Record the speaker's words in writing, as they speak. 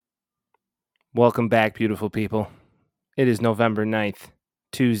Welcome back, beautiful people. It is November 9th,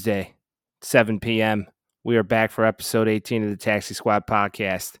 Tuesday, 7 p.m. We are back for episode 18 of the Taxi Squad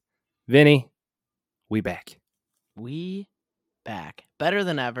podcast. Vinny, we back. We back. Better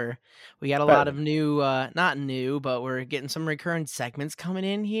than ever. We got a Better lot than- of new, not new, but we're getting some recurring segments coming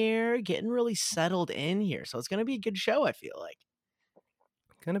in here, getting really settled in here. So it's going to be a good show, I feel like.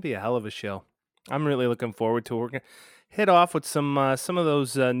 Going to be a hell of a show. I'm really looking forward to it. We're going to hit off with some of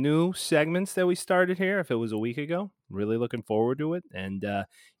those new segments that we started here. If it was a week ago, really looking forward to it. And,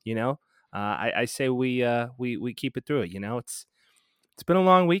 I say we keep it through it. It's been a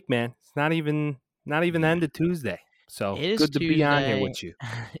long week, man. It's not even the end of Tuesday. So It is good to be on here Tuesday. with you.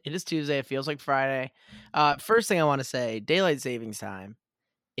 It is Tuesday. It feels like Friday. First thing I want to say, daylight savings time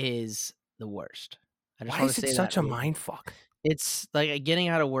is the worst. I just Why want is to it say such that. a mind fuck? It's like getting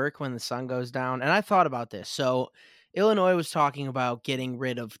out of work when the sun goes down. And I thought about this. So Illinois was talking about getting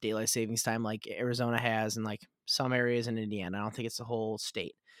rid of daylight savings time like Arizona has and like some areas in Indiana. I don't think it's the whole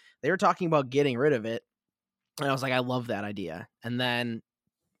state. They were talking about getting rid of it. And I was like, I love that idea. And then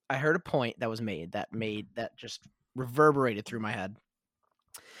I heard a point that was made that just reverberated through my head.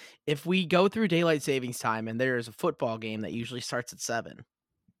 If we go through daylight savings time and there's a football game that usually starts at 7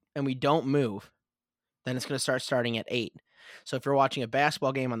 and we don't move, then it's going to starting at 8. So if you're watching a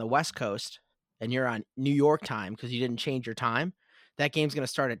basketball game on the West Coast and you're on New York time because you didn't change your time, that game's going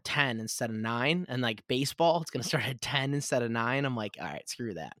to start at 10 instead of 9. And like baseball, it's going to start at 10 instead of 9. I'm like, all right,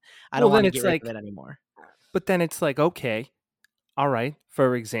 screw that. I don't want to get rid of it anymore. But then it's like, okay, all right.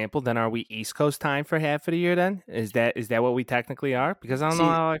 For example, then are we East Coast time for half of the year? Then is that what we technically are? Because I don't know See,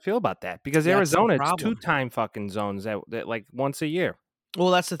 how I feel about that. Because that's the Arizona, it's 2 problem. time fucking zones that like once a year.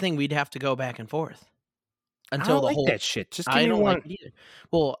 Well, that's the thing. We'd have to go back and forth I until don't the like whole. that shit. Just give I me don't one. like it either.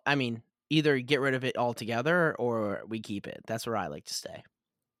 Well, I mean, either get rid of it altogether or we keep it. That's where I like to stay.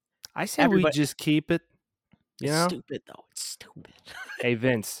 I say we Everybody, just keep it. You it's know? stupid though. It's stupid. Hey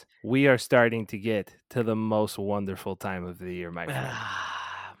Vince, we are starting to get to the most wonderful time of the year, my friend.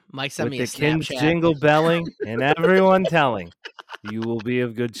 Mike sent With me the a kins Snapchat. jingle belling and everyone telling, you will be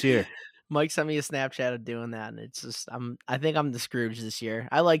of good cheer. Mike sent me a Snapchat of doing that, and it's just I think I'm the Scrooge this year.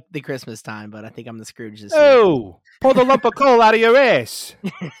 I like the Christmas time, but I think I'm the Scrooge this year. Oh, pull the lump of coal out of your ass.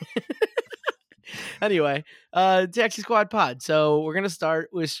 Anyway, Taxi Squad Pod. So we're gonna start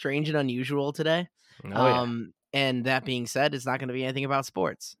with strange and unusual today. Oh yeah. And that being said, it's not going to be anything about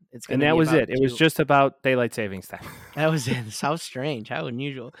sports. It's going And to that be was about it. It was just about daylight savings time. That was it. How strange, how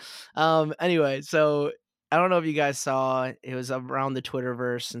unusual. Anyway, so I don't know if you guys saw, it was around the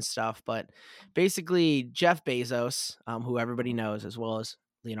Twitterverse and stuff, but basically Jeff Bezos, who everybody knows, as well as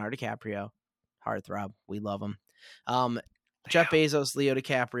Leonardo DiCaprio, heartthrob, we love him. Jeff Bezos, Leo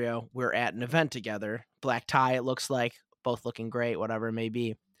DiCaprio, we're at an event together. Black tie, it looks like, both looking great, whatever it may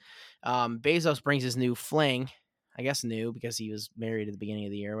be. Bezos brings his new fling, I guess new because he was married at the beginning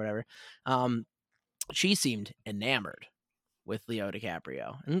of the year or whatever. She seemed enamored with Leo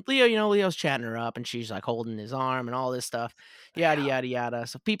DiCaprio. And Leo's chatting her up and she's like holding his arm and all this stuff, yada, yada, yada.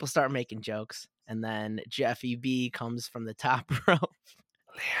 So people start making jokes. And then Jeffy B comes from the top row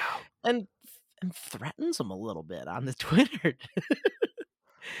and threatens him a little bit on the Twitter.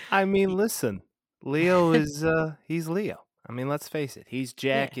 I mean, listen, Leo is he's Leo. I mean, let's face it. He's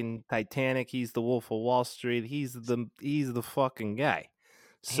Jack in Titanic. He's the Wolf of Wall Street. He's the fucking guy.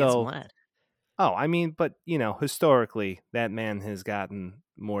 Handsome So, lad. oh, I mean, but historically, that man has gotten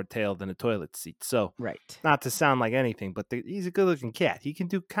more tail than a toilet seat. So, Right. not to sound like anything, but he's a good-looking cat. He can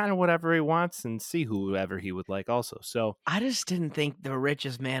do kind of whatever he wants and see whoever he would like. Also, so I just didn't think the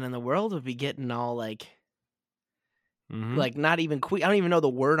richest man in the world would be getting all like not even I don't even know the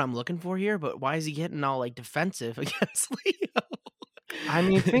word I'm looking for here, but why is he getting all like defensive against Leo? I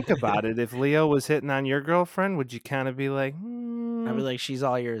mean, think about it. If Leo was hitting on your girlfriend, would you kind of be like, I'd be like, she's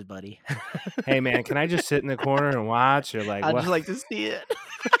all yours, buddy. hey, man, can I just sit in the corner and watch? Or like, I'd what? just like to see it.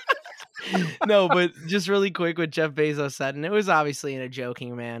 No, but just really quick what Jeff Bezos said, and it was obviously in a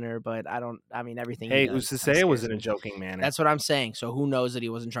joking manner, but everything Hey, he does who's to kinda say it was scares in a me. joking manner? That's what I'm saying. So who knows that he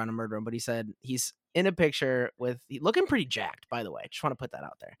wasn't trying to murder him, but he said he's in a picture looking pretty jacked, by the way. Just want to put that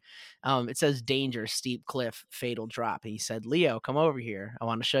out there. It says danger, steep cliff, fatal drop. And he said, Leo, come over here. I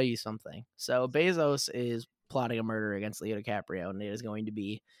want to show you something. So Bezos is plotting a murder against Leo DiCaprio, and it is going to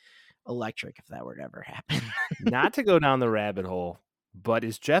be electric if that were to ever happen. Not to go down the rabbit hole, but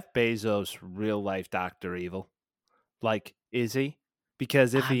is Jeff Bezos real life Dr. Evil? Like, is he?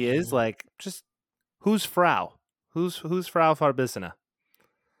 Because if he is, like, just who's Frau? Who's Frau Farbissina?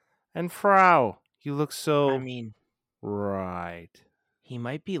 And Frau, you look so right. He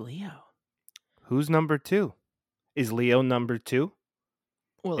might be Leo. Who's number 2? Is Leo number 2?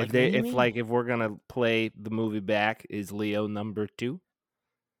 Well, If like they, mini me? if we're gonna play the movie back, is Leo number 2?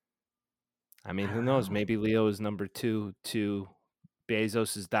 I mean, I who don't knows? know. Maybe Leo is number 2 to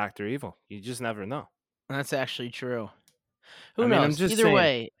Bezos' Doctor Evil. You just never know. That's actually true. I Who mean, I'm knows? just Either saying.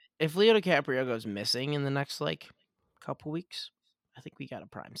 way, if Leo DiCaprio goes missing in the next like couple weeks, I think we got a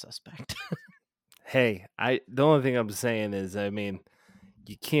prime suspect. Hey, the only thing I'm saying is, I mean,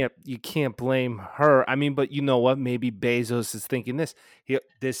 you can't blame her. I mean, but you know what? Maybe Bezos is thinking this.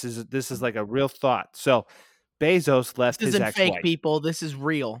 This is like a real thought. So Bezos left This his isn't fake, ex-wife, people. This is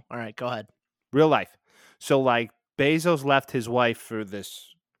real. All right, go ahead. real life. So like Bezos left his wife for this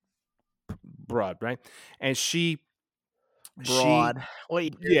broad, right? And she Broad. What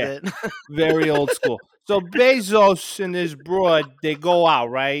year is yeah, it? very old school. So Bezos and his broad, they go out,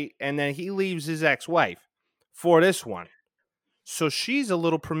 right? And then he leaves his ex-wife for this one. So she's a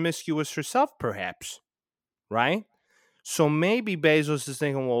little promiscuous herself, perhaps, right? So maybe Bezos is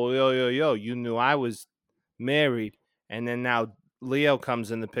thinking, well, yo, you knew I was married. And then now Leo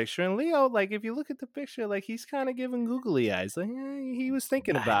comes in the picture. And Leo, like, if you look at the picture, like, he's kind of giving googly eyes. Like, he was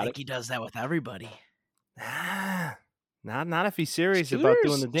thinking I about think it. he does that with everybody. Ah, not if he's serious about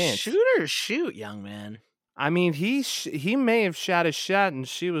doing Shooters, the dance. shooters, shoot, young man. I mean, he may have shot his shot, and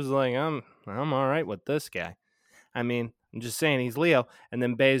she was like, I'm all right with this guy. I mean, I'm just saying he's Leo, and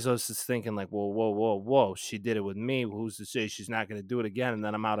then Bezos is thinking like, whoa, she did it with me. Who's to say she's not going to do it again? And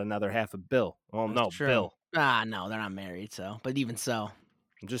then I'm out another half a bill. Well, That's no, true. Bill. No, they're not married, so. But even so,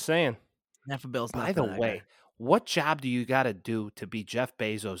 I'm just saying. half a bill's By the nothing to that guy. way, what job do you got to do to be Jeff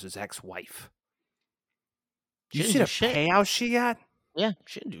Bezos' ex-wife? You She didn't see do the shit. payout she got? Yeah,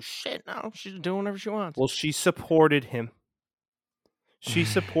 she didn't do shit. No, she's doing whatever she wants. Well, she supported him. She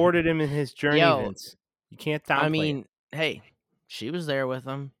supported him in his journey, Yo, Vince. You can't I downplay it. mean, hey, she was there with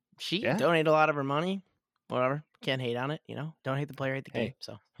him. She Yeah. donated a lot of her money. Whatever. Can't hate on it, you know? Don't hate the player, hate the game. Hey,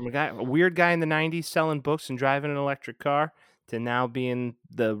 So from a weird guy in the '90s selling books and driving an electric car to now being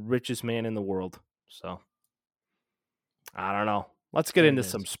the richest man in the world. So I don't know. Let's get there it into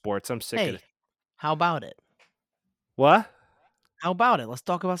some is. sports. I'm sick of Hey, it. how about it? What? How about it? Let's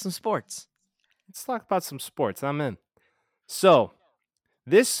talk about some sports. Let's talk about some sports. I'm in. So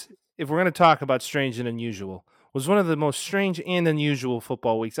this, if we're going to talk about strange and unusual, was one of the most strange and unusual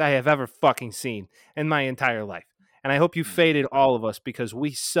football weeks I have ever fucking seen in my entire life. And I hope you faded all of us because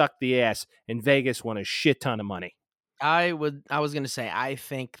we sucked the ass and Vegas won a shit ton of money. I was gonna say I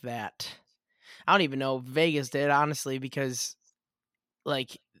think that I don't even know if Vegas did, honestly, because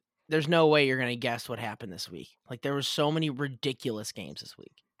like there's no way you're gonna guess what happened this week. Like there was so many ridiculous games this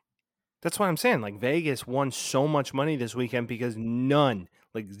week. That's what I'm saying. Like Vegas won so much money this weekend because none,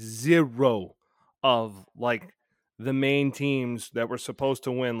 like zero of like the main teams that were supposed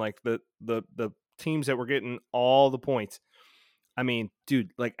to win, like the teams that were getting all the points. I mean,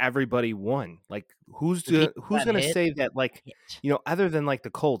 dude, like everybody won. Like The people who's that gonna say that like, hit. other than like the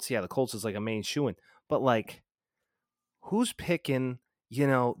Colts, yeah, the Colts is like a main shoo-in. But like who's picking,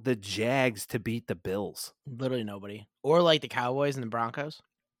 the Jags to beat the Bills? Literally nobody. Or like the Cowboys and the Broncos.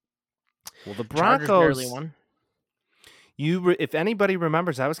 Well, the Chargers barely Broncos. won. If anybody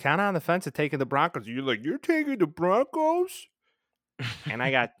remembers, I was kind of on the fence of taking the Broncos. You're like, you're taking the Broncos, and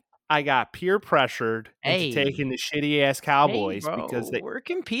I got peer pressured into Hey. taking the shitty ass Hey, Cowboys because bro, we're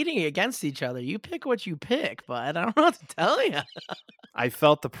competing against each other. You pick what you pick, but I don't know what to tell you. I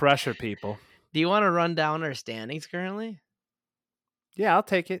felt the pressure, people. Do you want to run down our standings currently? Yeah, I'll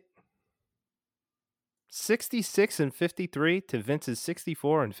take it. 66 and 53 to Vince's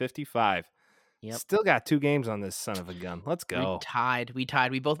 64 and 55. Yep. Still got 2 games on this son of a gun. Let's We go. tied. We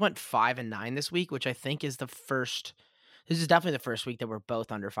tied. We both went 5-9 this week, which I think is the first. This is definitely the first week that we're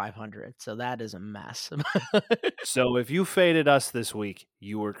both under 500. So that is a mess. So if you faded us this week,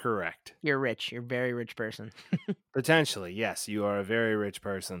 you were correct. You're rich. You're a very rich person. Potentially, yes, you are a very rich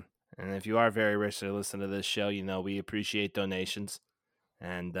person. And if you are very rich to listen to this show, we appreciate donations.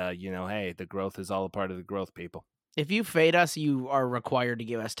 And, hey, the growth is all a part of the growth, people. If you fade us, you are required to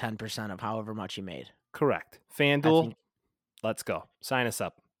give us 10% of however much you made. Correct. FanDuel, let's go. Sign us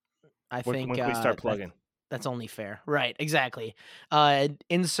up. I When think can we start plugging? that's only fair. Right, exactly.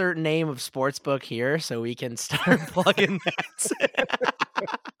 Insert name of sportsbook here so we can start plugging that.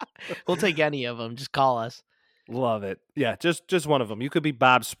 We'll take any of them. Just call us. Love it. Yeah, just one of them. You could be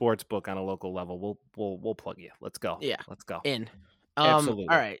Bob's Sportsbook on a local level. We'll plug you. Let's go. Yeah. Let's go. In. Absolutely.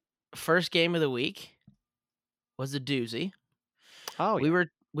 All right. First game of the week was a doozy. Oh, yeah.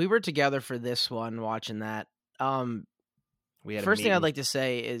 We were together for this one, watching that. We had First thing I'd like to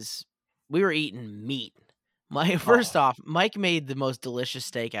say is we were eating meat. First off, Mike made the most delicious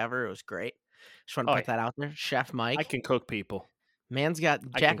steak ever. It was great. Just want to put that out there. Chef Mike. I can cook people. Man's got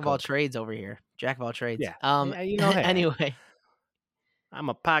I jack can of all cook. trades over here. Jack of all trades. Yeah. You know, hey, Anyway, I'm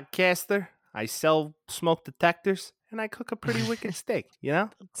a podcaster. I sell smoke detectors, and I cook a pretty wicked steak. You know,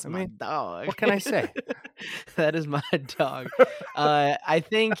 that's I my mean, dog. what can I say? That is my dog. I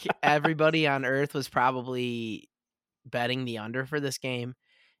think everybody on Earth was probably betting the under for this game,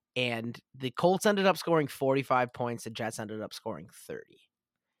 and the Colts ended up scoring 45 points. The Jets ended up scoring 30.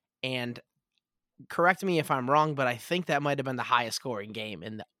 And correct me if I'm wrong, but I think that might have been the highest scoring game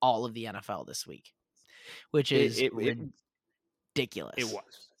in all of the NFL this week, which It is it it, it ridiculous.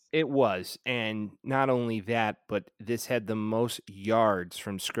 was. It was, and not only that, but this had the most yards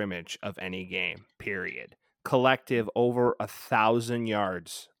from scrimmage of any game. Period. Collective over 1,000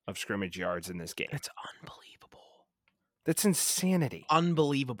 yards of scrimmage yards in this game. It's unbelievable. That's insanity.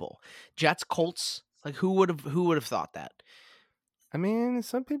 Unbelievable. Jets, Colts, like who would have thought that? I mean,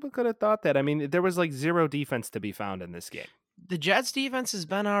 some people could have thought that. I mean, there was like zero defense to be found in this game. The Jets defense has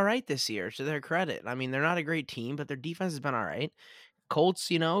been all right this year, to their credit. I mean, they're not a great team, but their defense has been all right. Colts,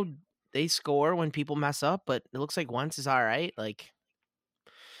 they score when people mess up, but it looks like Wentz is all right. Like,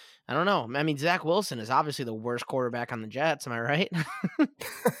 I don't know. I mean, Zach Wilson is obviously the worst quarterback on the Jets. Am I right?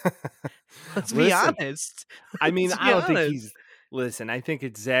 Let's be Listen, honest. I mean, Let's I be don't think honest. he's. Listen, I think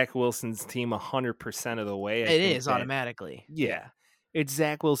it's Zach Wilson's team 100% of the way. I It think is that, automatically. yeah, it's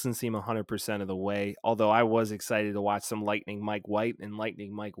Zach Wilson's team 100% of the way. Although I was excited to watch some Lightning Mike White, and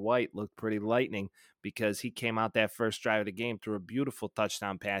Lightning Mike White looked pretty lightning because he came out that first drive of the game, threw a beautiful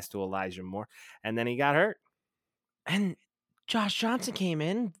touchdown pass to Elijah Moore, and then he got hurt. And Josh Johnson came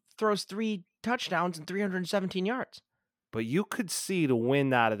in, throws 3 touchdowns and 317 yards. But you could see the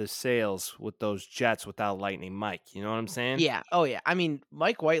wind out of the sails with those Jets without Lightning Mike. You know what I'm saying? Yeah. Oh, yeah. I mean,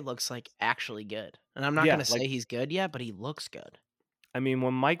 Mike White looks like actually good. And I'm not going Yeah, to like say he's good yet, but he looks good. I mean,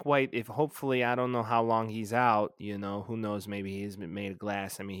 when Mike White, if hopefully I don't know how long he's out, who knows? Maybe he's been made of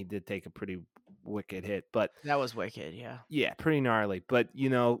glass. I mean, he did take a pretty wicked hit, but That was wicked. Yeah. yeah, pretty gnarly. But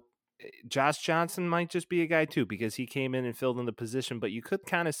Josh Johnson might just be a guy too because he came in and filled in the position. But you could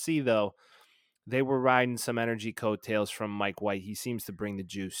kind of see though they were riding some energy coattails from Mike White. He seems to bring the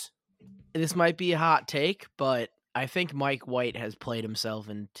juice. This might be a hot take, but I think Mike White has played himself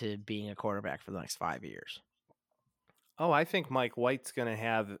into being a quarterback for the next 5 years. Oh, I think Mike White's going to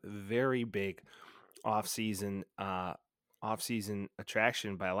have very big off-season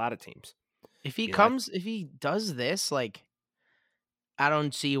attraction by a lot of teams. If he You know, I- if he does this, like, I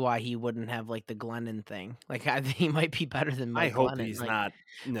don't see why he wouldn't have like the Glennon thing. Like, I think he might be better than I Mike hope Glennon. he's Like, not.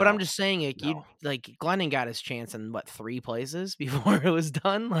 but I'm No, just saying, no. Glennon got his chance in 3 places before it was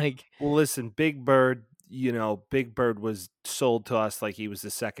done. Like, Well, listen, Big Bird. Big Bird was sold to us like he was the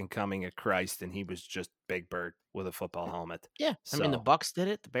second coming of Christ, and he was just Big Bird with a football helmet. yeah, I mean, the So Bucks did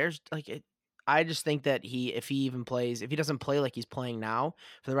it. The Bears, like it. I just think that if he doesn't play like he's playing now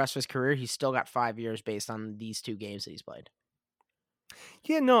for the rest of his career, he's still got 5 years based on these 2 games that he's played.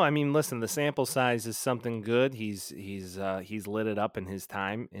 yeah, no, I mean, listen, the sample size is something good. He's lit it up in his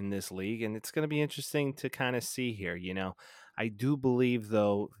time in this league, and it's going to be interesting to kind of see here. I do believe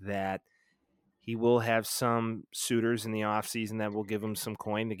though that he will have some suitors in the offseason that will give him some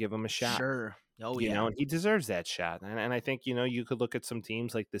coin to give him a shot. Sure. Oh yeah. And he deserves that shot. And I think, you could look at some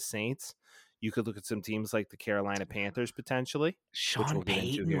teams like the Saints. You could look at some teams like the Carolina Panthers potentially, which Sean we'll get into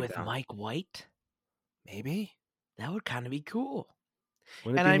Payton here with down. Mike White. Maybe. That would kind of be cool.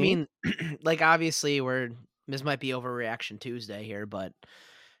 Wouldn't it And be I neat? mean, like, obviously, this might be overreaction Tuesday here, but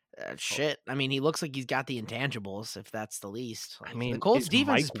shit. I mean, he looks like he's got the intangibles, if that's the least. I Like, the mean, Colts is defense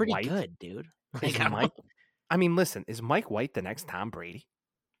Mike is pretty White good, dude. is Like, I Mike I mean, listen, is Mike White the next Tom Brady?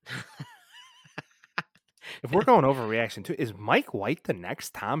 If we're going overreaction too, is Mike White the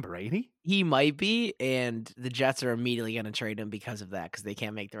next Tom Brady? he might be, and the Jets are immediately going to trade him because of that, because they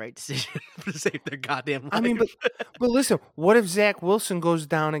can't make the right decision to save their goddamn life. I mean, but listen, what if Zach Wilson goes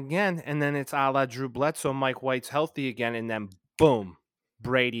down again, and then it's a la Drew Bledsoe, Mike White's healthy again, and then boom,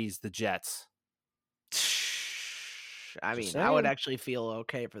 Brady's the Jets. I Just mean, I would saying. actually feel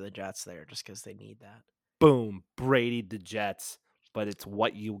okay for the Jets there, just because they need that. Boom, Brady the Jets. But it's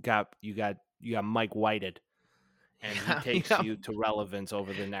what you got. You got Mike Whited, and he takes Yeah. you to relevance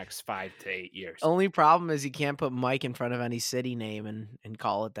over the next 5 to 8 years. Only problem is you can't put Mike in front of any city name and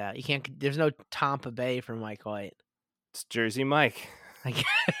call it that. You can't. There's no Tampa Bay for Mike White. It's Jersey Mike. I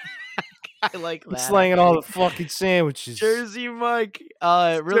like that. Slanging all the fucking sandwiches. Jersey Mike.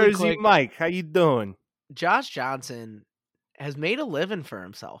 Really Jersey quick. Mike, how you doing? Josh Johnson has made a living for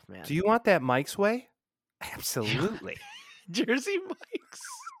himself, man. Do you want that Mike's way? Absolutely. Jersey Mike's?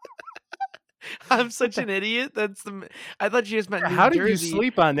 I'm such an idiot. I thought you just meant New How did you Jersey.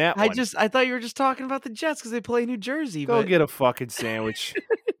 sleep on that one? I thought you were just talking about the Jets because they play New Jersey, Go but get a fucking sandwich.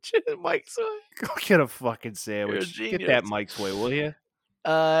 Mike's way. Go get a fucking You're a sandwich. Get genius. that Mike's way, will you?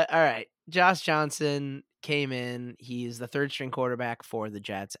 All right. Josh Johnson came in. He's the third string quarterback for the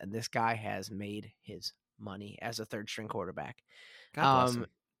Jets, and this guy has made his money as a third string quarterback. God bless him.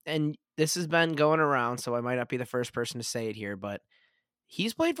 And this has been going around, so I might not be the first person to say it here, but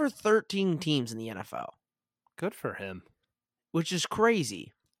he's played for 13 teams in the NFL, Good for him. which is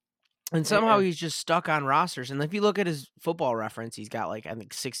crazy. And somehow he's just stuck on rosters. And if you look at his football reference, he's got like, I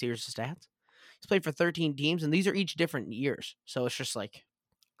think 6 years of stats. He's played for 13 teams, and these are each different years. So it's just like,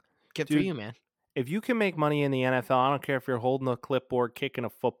 good for you, man. If you can make money in the NFL, I don't care if you're holding a clipboard, kicking a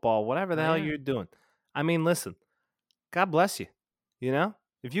football, whatever the hell you're doing. I mean, listen, God bless you. You know,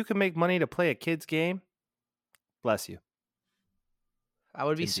 if you can make money to play a kid's game, bless you. I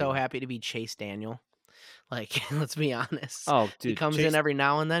would be so happy to be Chase Daniel. Like, let's be honest. Oh, dude. He comes in every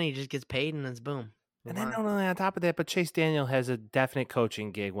now and then. He just gets paid, and then it's boom. And then not only on top of that, but Chase Daniel has a definite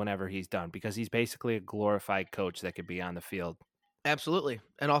coaching gig whenever he's done because he's basically a glorified coach that could be on the field. Absolutely.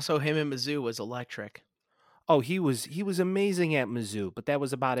 And also him in Mizzou was electric. Oh, he was amazing at Mizzou, but that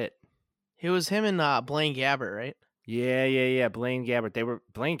was about it. It was him and Blaine Gabbert, right? Yeah. Blaine Gabbert.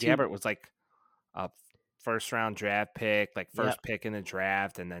 Gabbert was like a first-round draft pick, like first pick in the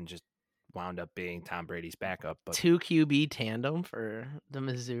draft, and then just wound up being Tom Brady's backup. But 2 QB tandem for the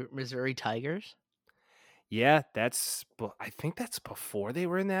Missouri Tigers. Yeah, I think that's before they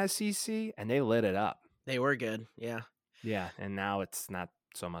were in the SEC, and they lit it up. They were good, yeah. Yeah, and now it's not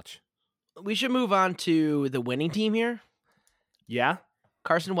so much. We should move on to the winning team here. Yeah?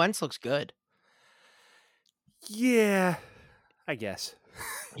 Carson Wentz looks good. Yeah, I guess.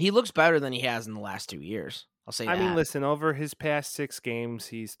 He looks better than he has in the last 2 years. I'll say that. I mean, listen, over his past 6 games,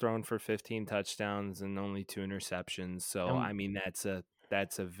 he's thrown for 15 touchdowns and only 2 interceptions. So, I mean, that's a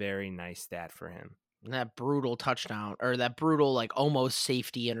very nice stat for him. And that brutal touchdown, or that brutal, like, almost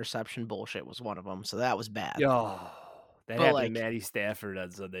safety interception bullshit was one of them. So that was bad. Oh, that happened to Matty Stafford on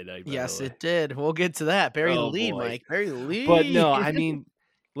Sunday night. Yes, it did. We'll get to that. Bury the lead, boy. Mike. Bury the lead. But no, I mean,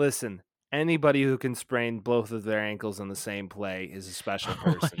 listen, anybody who can sprain both of their ankles in the same play is a special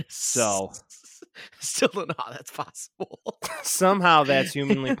person. So, still don't know how that's possible. Somehow that's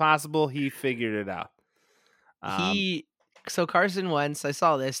humanly possible. He figured it out. So Carson Wentz, I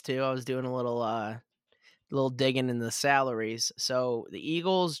saw this too. I was doing a little digging in the salaries. So the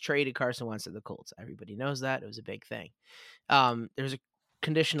Eagles traded Carson Wentz to the Colts. Everybody knows that. It was a big thing. There's a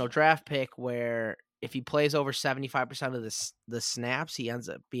conditional draft pick where if he plays over 75% of the snaps, he ends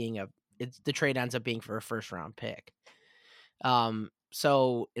up being the trade ends up being for a first round pick.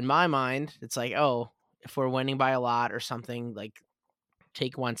 So in my mind, it's like, oh, if we're winning by a lot or something, like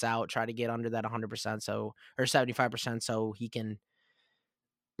take Wentz out, try to get under that 100%, or 75%, so he can,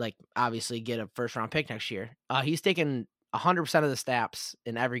 like, obviously get a first round pick next year. He's taken 100% of the snaps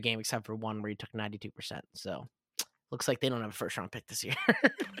in every game except for one where he took 92%. So looks like they don't have a first round pick this year.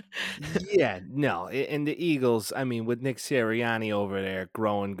 Yeah, no. And the Eagles, I mean, with Nick Sirianni over there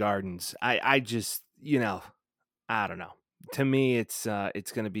growing gardens, I just, I don't know. To me, it's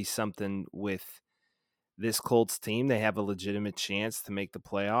going to be something with this Colts team. They have a legitimate chance to make the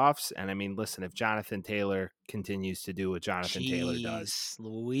playoffs. And I mean, listen, if Jonathan Taylor continues to do what Jonathan Taylor does,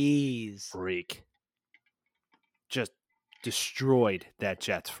 Louise, freak, just destroyed that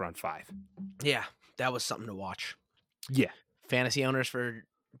Jets front 5. Yeah, that was something to watch. Yeah. Fantasy owners for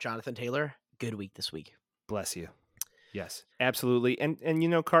Jonathan Taylor, good week this week. Bless you. Yes, absolutely. And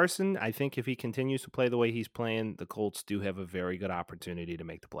Carson, I think if he continues to play the way he's playing, the Colts do have a very good opportunity to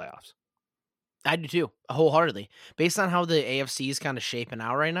make the playoffs. I do too, wholeheartedly. Based on how the AFC is kind of shaping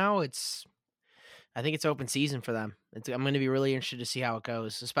out right now, I think it's open season for them. I'm going to be really interested to see how it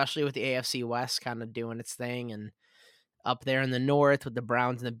goes, especially with the AFC West kind of doing its thing, and up there in the North with the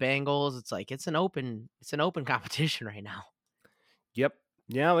Browns and the Bengals, it's like it's an open competition right now. Yep.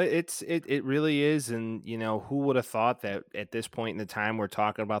 Yeah, it really is. And, who would have thought that at this point in the time we're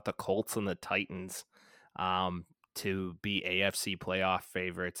talking about the Colts and the Titans to be AFC playoff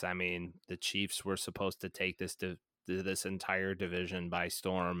favorites. I mean, the Chiefs were supposed to take this entire division by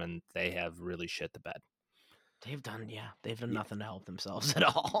storm, and they have really shit the bed. They've done nothing to help themselves at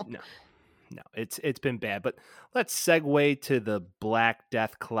all. No, it's been bad. But let's segue to the black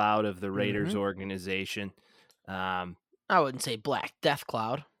death cloud of the Raiders organization. I wouldn't say black death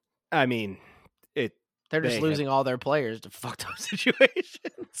cloud. I mean, they're just losing all their players to fucked up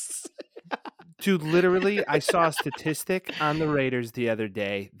situations. Dude, literally, I saw a statistic on the Raiders the other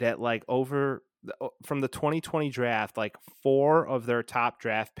day that, like, over from the 2020 draft, like 4 of their top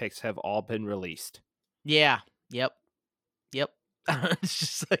draft picks have all been released. Yeah. Yep. It's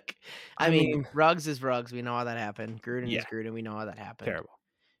just like, I I mean, mean, Ruggs is Ruggs. We know how that happened. Gruden yeah, is Gruden. We know how that happened. terrible.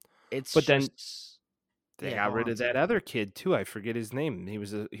 It's But then just, they yeah. got Go rid on. of that other kid too. I forget his name. He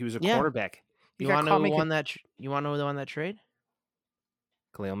was a Yeah. cornerback. He You got want to know caught who making won that? You want to know who won that trade?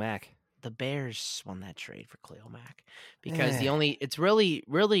 Khalil Mack. The Bears won that trade for Khalil Mack because Eh. it's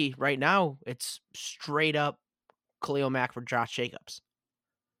really right now it's straight up Khalil Mack for Josh Jacobs.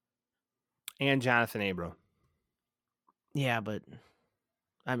 And Jonathan Abram. Yeah, but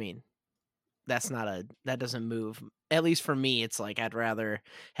I mean, that doesn't move. At least for me, it's like I'd rather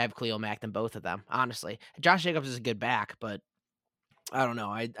have Khalil Mack than both of them, honestly. Josh Jacobs is a good back, but I don't know.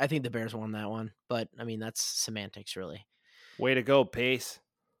 I think the Bears won that one, but I mean, that's semantics really. Way to go, Pace.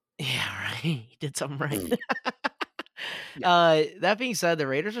 Yeah, right. He did something right. Yeah. That being said, the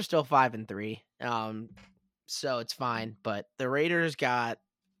Raiders are still 5-3. So it's fine. But the Raiders got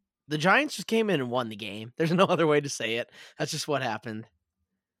the Giants just came in and won the game. There's no other way to say it. That's just what happened.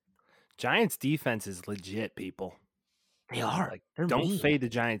 Giants defense is legit, people. They are. Like, They're don't mean. fade the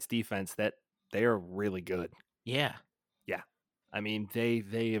Giants defense. That they are really good. Yeah. Yeah. I mean,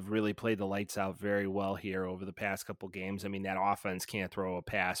 they have really played the lights out very well here over the past couple games. I mean, that offense can't throw a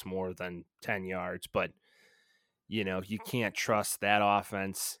pass more than 10 yards, but you can't trust that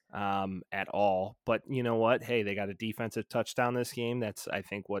offense at all. But you know what? Hey, they got a defensive touchdown this game. That's, I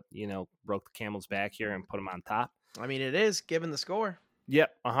think, what, broke the camel's back here and put them on top. I mean, it is given the score.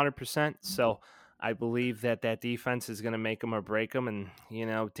 Yep, 100%. So I believe that defense is going to make them or break them. And,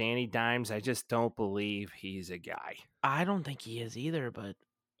 Danny Dimes, I just don't believe he's a guy. I don't think he is either, but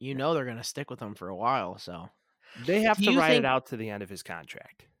they're going to stick with him for a while. So They have do to you ride it think, out to the end of his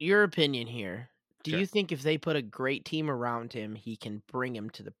contract. your opinion here, do Sure. you think if they put a great team around him, he can bring him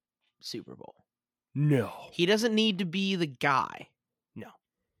to the Super Bowl? No. He doesn't need to be the guy. No.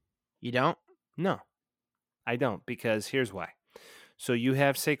 You don't? No, I don't, because here's why. So you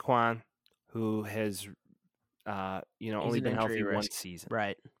have Saquon, who has, He's only an been injury healthy one risk. season.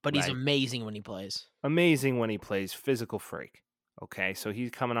 Right. But he's Right. amazing when he plays. Amazing when he plays, physical freak. Okay, so he's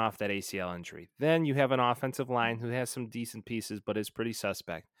coming off that ACL injury. Then you have an offensive line who has some decent pieces, but is pretty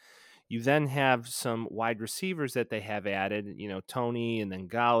suspect. You then have some wide receivers that they have added, Tony and then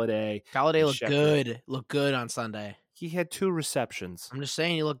Galladay. Galladay and looked Shepard. good. Looked good on Sunday. He had 2 receptions. I'm just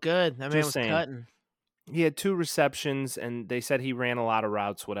saying he looked good. That man Just was saying. cutting. He had 2 receptions, and they said he ran a lot of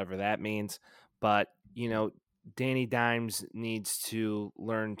routes, whatever that means. But, Danny Dimes needs to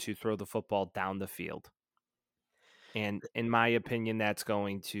learn to throw the football down the field. And in my opinion, that's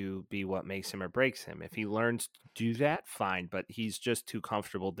going to be what makes him or breaks him. If he learns to do that, fine. But he's just too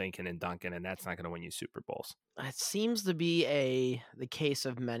comfortable dinking and dunking, and that's not going to win you Super Bowls. It seems to be the case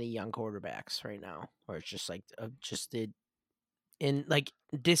of many young quarterbacks right now, where it's just like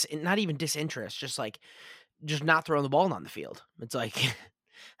not even disinterest, just not throwing the ball on the field. It's like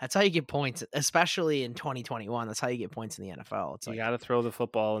that's how you get points, especially in 2021. That's how you get points in the NFL. It's You like got to throw the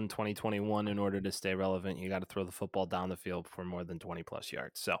football in 2021 in order to stay relevant. You got to throw the football down the field for more than 20 plus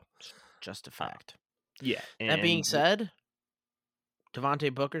yards. So, just a fact. yeah. That being said,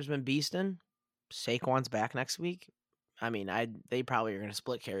 Devontae Booker's been beasting. Saquon's back next week. I mean, they probably are going to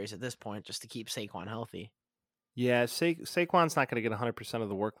split carries at this point just to keep Saquon healthy. Yeah, Saquon's not going to get 100% of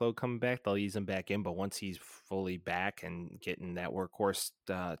the workload coming back. They'll ease him back in, but once he's fully back and getting that workhorse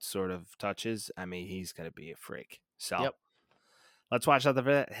sort of touches, I mean, he's going to be a freak. So, Yep. let's watch out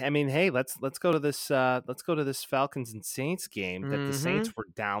the. I mean, hey, let's go to this. Let's go to this Falcons and Saints game that the Saints were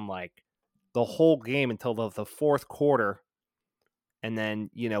down like the whole game until the fourth quarter, and then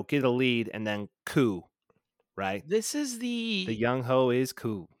get a lead and then coup, right? This is The young ho is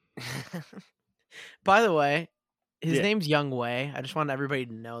coup. By the way, his Yeah. name's Young Wei. I just want everybody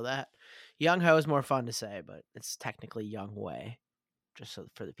to know that. Young Ho is more fun to say, but it's technically Young Wei. Just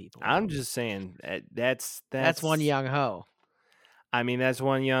for the people. I'm just saying that's one Young Ho. I mean, that's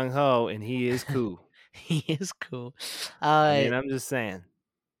one young ho, and he is cool. He is cool. I mean, I'm just saying.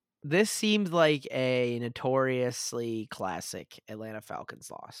 This seemed like a notoriously classic Atlanta Falcons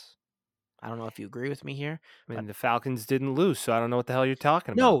loss. I don't know if you agree with me here. I mean, the Falcons didn't lose, so I don't know what the hell you're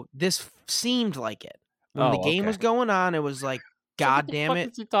talking about. No, this seemed like it. When the game was going on, it was like, God damn it. What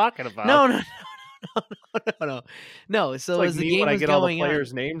are you talking about? No. So like as the game when was I get going all the on,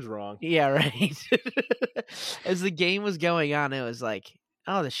 players' names wrong. Yeah, right. As the game was going on, it was like,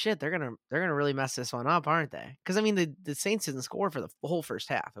 oh, the shit, they're gonna really mess this one up, aren't they? Because I mean, the Saints didn't score for the whole first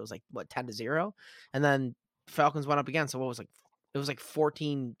half. It was like 10-0, and then Falcons went up again. So it was like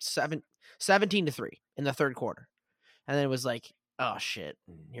 17-3 in the third quarter, and then it was like, Oh shit!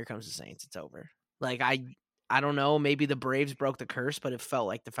 Here comes the Saints. It's over. Like I don't know. Maybe the Braves broke the curse, but it felt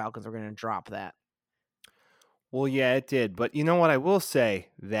like the Falcons were going to drop that. Well, yeah, it did. But you know what? I will say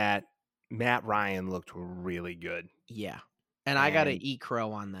that Matt Ryan looked really good. Yeah, and I got to And eat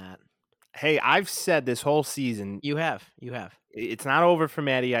crow on that. hey, I've said this whole season, You have. it's not over for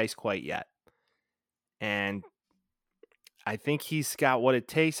Matty Ice quite yet. And I think he's got what it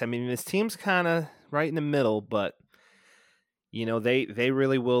takes. I mean, this team's kind of right in the middle, but they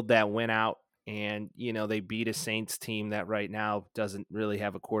really willed that win out, and they beat a Saints team that right now doesn't really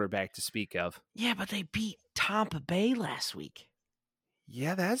have a quarterback to speak of. Yeah, but they beat Tampa Bay last week.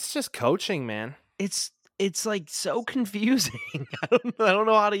 Yeah, that's just coaching, man. It's like so confusing. I don't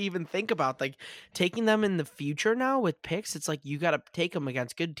know how to even think about like taking them in the future now with picks. It's like you got to take them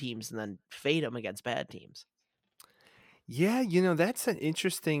against good teams and then fade them against bad teams. Yeah, that's an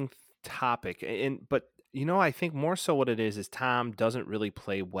interesting topic. But I think more so what it is Tom doesn't really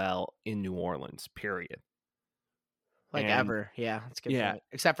play well in New Orleans, period. Like And ever. Yeah, that's a good yeah, point.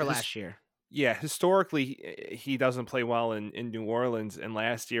 Except for his, last year. yeah, historically he doesn't play well in New Orleans, and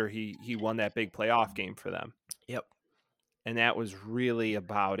last year he won that big playoff game for them. Yep. And that was really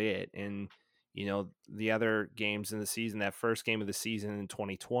about it. And the other games in the season, that first game of the season in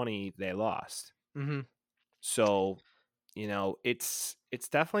 2020, they lost. Mhm. So it's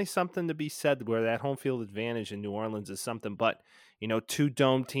definitely something to be said where that home field advantage in New Orleans is something. But two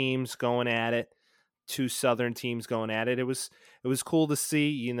dome teams going at it, two Southern teams going at it. It was cool to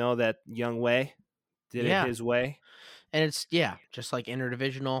see. That Young Way did it Yeah. his way. And it's just like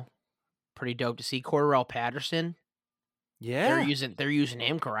interdivisional. Pretty dope to see Cordarrelle Patterson. They're Yeah, using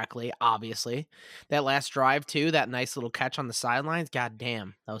him correctly, obviously. That last drive too, that nice little catch on the sidelines. God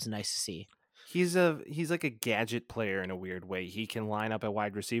damn, that was nice to see. he's like a gadget player in a weird way. He can line up at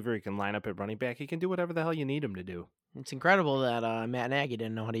wide receiver. He can line up at running back. He can do whatever the hell you need him to do. It's incredible that Matt Nagy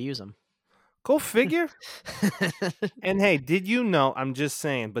didn't know how to use him. Go figure. And hey, did you know? I'm just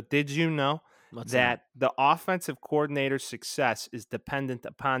saying, but did you know What's that? that the offensive coordinator's success is dependent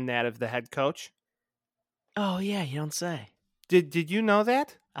upon that of the head coach? Oh yeah, you don't say. Did you know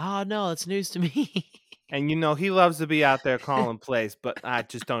that? Oh no, it's news to me. And he loves to be out there calling plays, but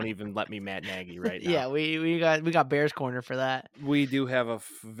just don't even let me Matt Nagy right now. Yeah, we got Bears corner for that. We do have a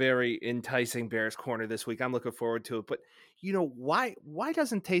very enticing Bears corner this week. I'm looking forward to it. But why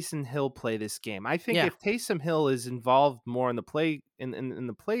doesn't Taysom Hill play this game? I think Yeah. if Taysom Hill is involved more in the play in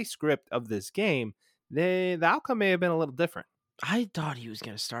the play script of this game, the outcome may have been a little different. I thought he was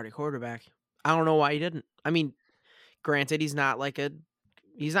gonna start at quarterback. I don't know why he didn't. I mean, granted, he's not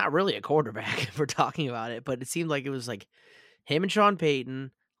really a quarterback if we're talking about it, but it seemed like it was like him and Sean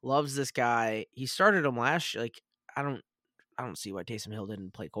Payton loves this guy. He started him last year. Like I don't see why Taysom Hill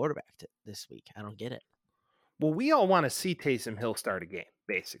didn't play quarterback this week. I don't get it. Well, we all want to see Taysom Hill start a game,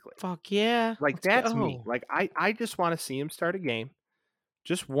 basically. Fuck yeah, Like let's that's me. go. Like I just want to see him start a game,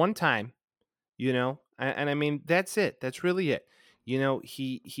 just one time. And I mean that's it. That's really it.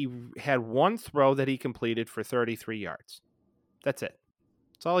 He had one throw that he completed for 33 yards. That's it.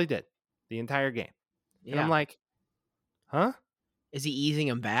 That's all he did the entire game. And I'm Yeah, like, huh? is he easing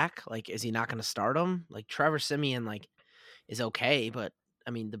him back? Like, is he not going to start him? Like Trevor Siemian, like is okay, but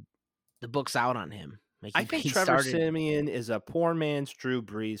I mean the book's out on him. Like I think he Trevor started Simeon is a poor man's Drew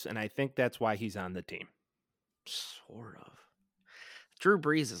Brees, and I think that's why he's on the team. sort of. Drew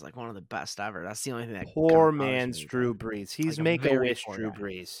Brees is like one of the best ever. That's the only thing that kind Poor of bothers man's me. Drew Brees. He's Like a very Make-A-Wish poor Drew guy.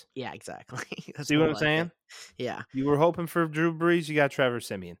 Brees. Yeah, exactly. That's See what more I'm like saying? it. Yeah. You were hoping for Drew Brees, you got Trevor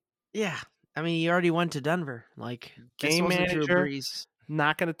Simeon. Yeah. I mean, he already went to Denver. Like, this Game wasn't Drew manager, Brees.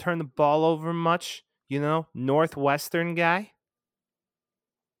 not going to turn the ball over much. Northwestern guy.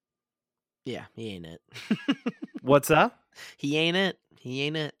 Yeah, he ain't it. What's up? He ain't it. He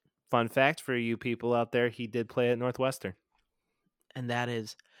ain't it. Fun fact for you people out there, he did play at Northwestern. And that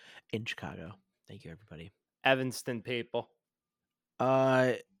is in Chicago. Thank you, everybody. Evanston people.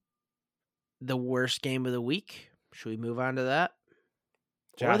 The worst game of the week. Should we move on to that?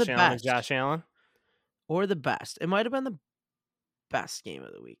 Or the Josh Allen and best. Josh Allen. Or the best. It might have been the best game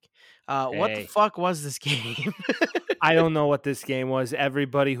of the week. What the Hey. fuck was this game? I don't know what this game was.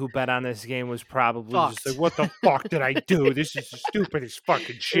 Everybody who bet on this game was probably just like, Fucked. what the fuck did I do? This is the stupidest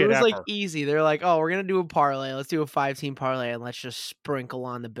fucking shit It was ever. like easy. They're like, "Oh, we're gonna do a parlay. Let's do a 5-team parlay, and let's just sprinkle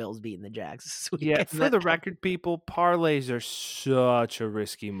on the Bills beating the Jags this week." Yeah, for the record, people, parlays are such a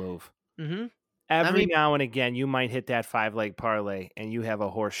risky move. Mm-hmm. Every now and again, you might hit that 5-leg parlay, and you have a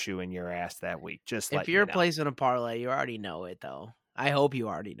horseshoe in your ass that week. Just if let you're you know. placing a parlay, you already know it, though. I hope you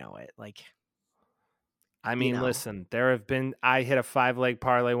already know it. Like, I mean, know. listen, I hit a 5-leg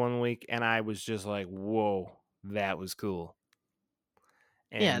parlay one week, and I was just like, whoa, that was cool.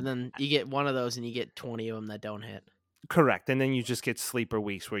 Yeah, And then you get one of those and you get 20 of them that don't hit. correct. And then you just get sleeper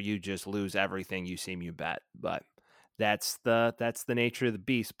weeks where you just lose everything you bet. But that's the nature of the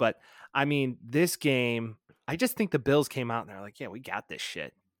beast. But I mean, this game, I just think the Bills came out and they're like, yeah, we got this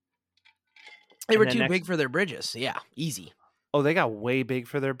shit. They And were then too big for their bridges. Yeah, easy. oh, they got way big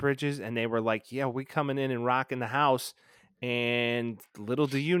for their bridges, and they were like, yeah, we coming in and rocking the house. And little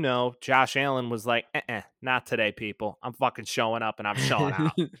do you know, Josh Allen was like, not today, people. I'm fucking showing up and I'm showing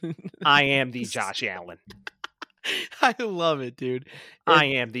out. I am the Josh Allen. I love it, dude. I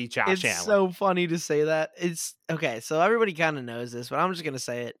am the Josh It's Allen. so funny to say that. It's okay. So everybody kind of knows this, but I'm just gonna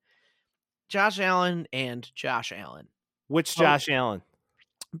say it. Josh Allen and Josh Allen. Which Both. Josh Allen?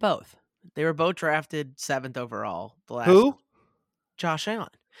 Both. They were both drafted 7th overall. Who? Josh Allen.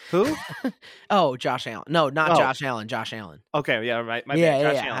 Who? Oh, Josh Allen. No, not Oh. Josh Allen. Josh Allen. Okay, yeah, right. My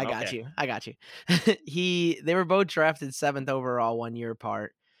bad. Josh Allen. I got you. They were both drafted 7th overall 1 year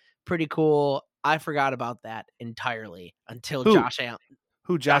apart. Pretty cool. I forgot about that entirely until Who? Josh Allen.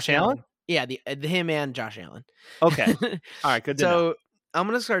 Who? Josh Allen? Yeah, the him and Josh Allen. Okay. All right, good to know. So I'm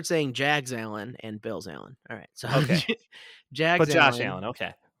gonna start saying Jags Allen and Bills Allen. All right. So Okay. Jags But Josh Allen. Allen,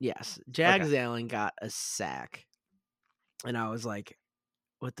 okay. Yes. Jags Allen got a sack. And I was like,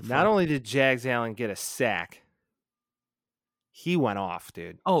 what the fuck? Not only did Jags Allen get a sack, he went off,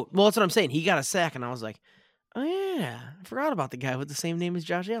 dude. Oh, well, that's what I'm saying. He got a sack, and I was like, oh, yeah. I forgot about the guy with the same name as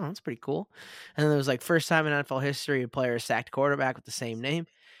Josh Allen. That's pretty cool. And then it was like, first time in NFL history, a player sacked quarterback with the same name.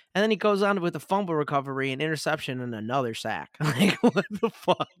 And then he goes on with a fumble recovery, an interception, and another sack. Like, what the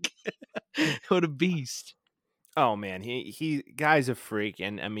fuck? What a beast. Oh man, he guy's a freak,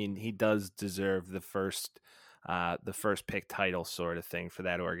 and I mean he does deserve the first pick title sort of thing for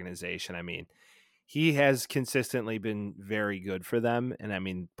that organization. I mean, he has consistently been very good for them, and I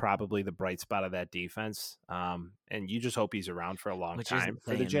mean probably the bright spot of that defense. And you just hope he's around for a long time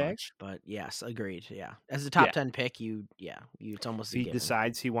for the Jags. But yes, agreed. Yeah, as a top 10 pick, it's almost. If he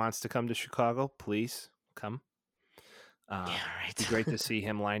decides he wants to come to Chicago, please come. Yeah, right. It'd be great to see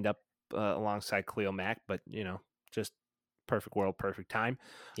him lined up alongside Khalil Mack, but just perfect world, perfect time.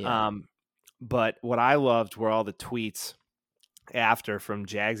 Yeah. But what I loved were all the tweets after from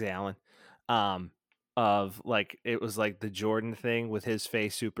Jags Allen, of like it was like the Jordan thing with his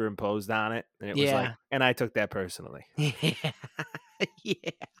face superimposed on it, and it was like, and I took that personally. Yeah.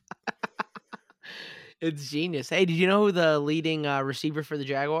 It's genius. Hey, did you know who the leading receiver for the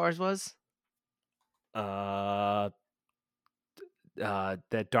Jaguars was? That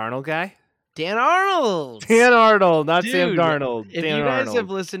Darnold guy? Dan Arnold. Dan Arnold, not Dude, Sam Darnold. If Dan you guys Arnold. have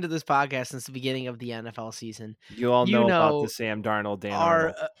listened to this podcast since the beginning of the NFL season, you all know about the Sam Darnold, Dan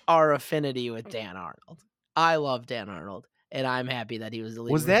Arnold. Our affinity with Dan Arnold. I love Dan Arnold, and I'm happy that he was the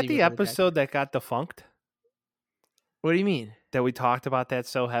lead. Was that the episode that got defunct? What do you mean? That we talked about that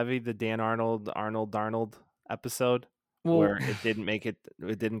so heavy, the Dan Arnold episode, where it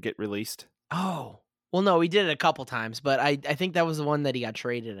didn't get released? Oh. Well, no, we did it a couple times, but I think that was the one that he got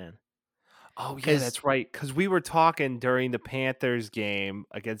traded in. Oh, yeah, that's right. Because we were talking during the Panthers game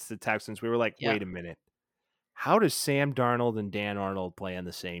against the Texans. We were like, wait a minute. How does Sam Darnold and Dan Arnold play on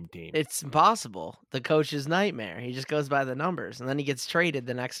the same team? It's impossible. The coach's nightmare. He just goes by the numbers, and then he gets traded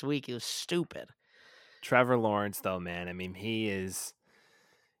the next week. He was stupid. Trevor Lawrence, though, man. I mean, he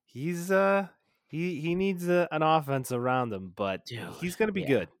needs an offense around him, but he's going to be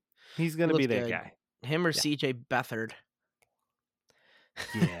good. He's going to be that guy. Him or CJ Beathard.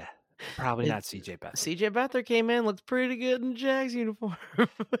 Yeah. Probably not CJ Beathard. CJ Beathard came in, looked pretty good in Jags uniform.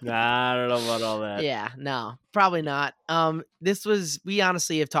 Nah, I don't know about all that. Yeah, no, probably not. We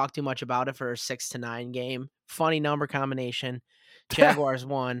honestly have talked too much about it for a 6-9 game. Funny number combination. Jaguars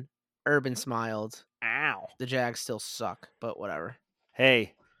won. Urban smiled. Ow. The Jags still suck, but whatever.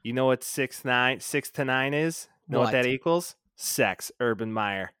 Hey, you know what 6-9 is? Know what that equals? Sex. Urban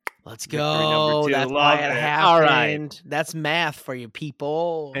Meyer. Let's go. That's why it happened. All right. That's math for you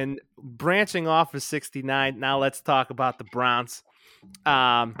people. And branching off of 69, now let's talk about the Browns.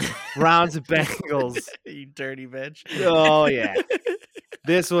 Browns and Bengals. You dirty bitch. Oh, yeah.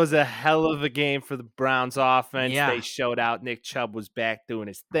 This was a hell of a game for the Browns offense. Yeah. They showed out. Nick Chubb was back doing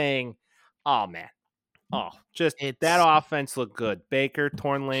his thing. Oh, man. Oh, that offense looked good. Baker,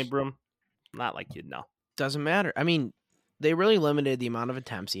 torn labrum. Not like you'd know. Doesn't matter. I mean, they really limited the amount of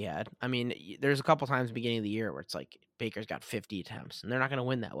attempts he had. I mean, there's a couple times at the beginning of the year where it's like Baker's got 50 attempts, and they're not going to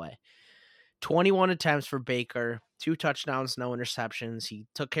win that way. 21 attempts for Baker, 2 touchdowns, no interceptions. He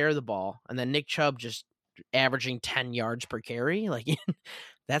took care of the ball. And then Nick Chubb just averaging 10 yards per carry. Like,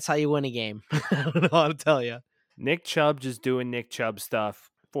 that's how you win a game. I don't know how to tell you. Nick Chubb just doing Nick Chubb stuff.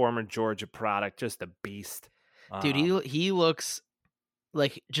 Former Georgia product, just a beast. Dude, he looks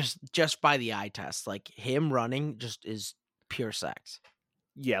Like just by the eye test, like him running just is pure sex.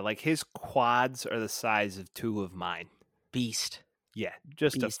 Yeah, like his quads are the size of two of mine. Beast. Yeah,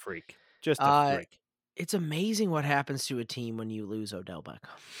 just a Beast. freak. Just a Uh, freak. it's amazing what happens to a team when you lose Odell Beckham.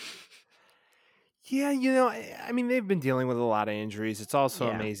 Yeah, I mean, they've been dealing with a lot of injuries. It's also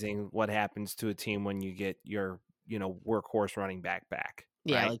Yeah. amazing what happens to a team when you get your, workhorse running back,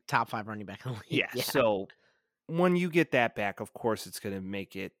 Yeah, right? like top 5 running back in the league. Yeah. Yeah. So when you get that back, of course, it's going to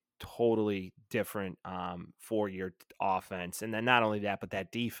make it totally different for your offense. And then not only that, but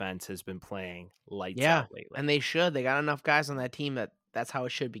that defense has been playing lights Yeah. out lately. And they should. They got enough guys on that team that's how it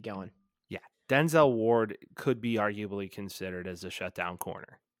should be going. Yeah. Denzel Ward could be arguably considered as a shutdown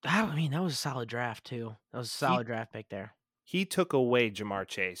corner. I mean, that was a solid draft too. That was a He solid draft pick there. he took away Jamar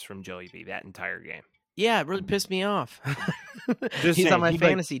Chase from Joey B that entire game. Yeah, it really pissed me off. Just He's on saying, my he like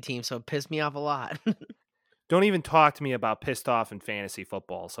fantasy team, so it pissed me off a lot. don't even talk to me about pissed off in fantasy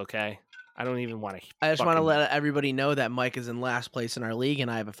footballs, okay? I don't even want to I just want to fucking let everybody know that Mike is in last place in our league, and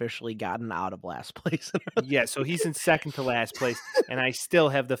I have officially gotten out of last place. Yeah, so he's in second to last place, and I still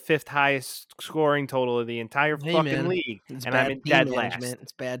have the fifth highest scoring total of the entire Hey, fucking man, league, it's and I'm bad in team dead last. management.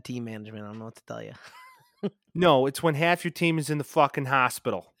 It's bad team management. I don't know what to tell you. No, it's when half your team is in the fucking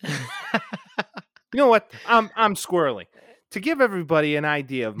hospital. You know what? I'm squirrely. To give everybody an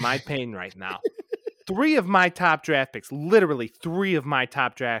idea of my pain right now, 3 of my top draft picks, literally 3 of my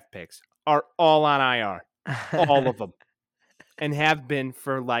top draft picks, are all on IR. All of them. And have been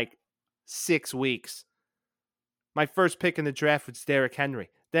for like 6 weeks. My first pick in the draft was Derrick Henry,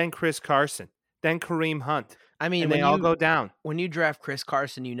 then Chris Carson, then Kareem Hunt. I mean, And they all go down. when you draft Chris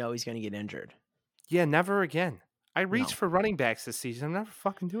Carson, you know he's going to get injured. Yeah, never again. I reached No. for running backs this season. I'm never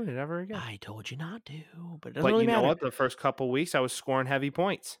fucking doing it ever again. I told you not to, but it doesn't But really you know matter. what? The first couple weeks, I was scoring heavy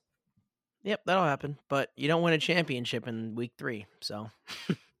points. Yep, that'll happen. But you don't win a championship in week 3, so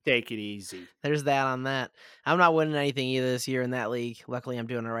Take it easy. there's that on that. I'm not winning anything either this year in that league. Luckily, I'm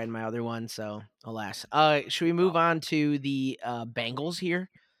doing all right in my other one, so alas. Should we move on to the Bengals here?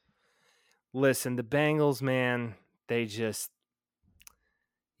 Listen, the Bengals, man, they just,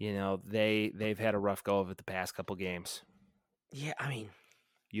 they've had a rough go of it the past couple games. Yeah, I mean,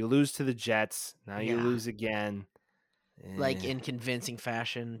 You lose to the Jets. Now you Yeah. lose again. like in convincing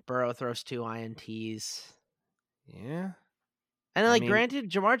fashion. Burrow throws 2 INTs. Yeah. And I like, mean- granted,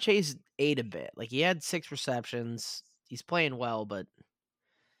 Jamar Chase ate a bit. Like, he had 6 receptions. He's playing well, but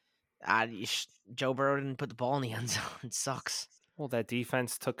Joe Burrow didn't put the ball in the end zone. It sucks. Well, that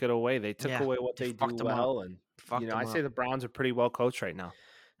defense took it away. They took Yeah, away what they they do fucked 'em up. well. And, Fucked I him say up. the Browns are pretty well coached right now.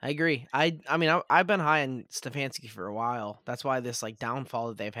 I agree. I mean, I've been high on Stefanski for a while. That's why this like downfall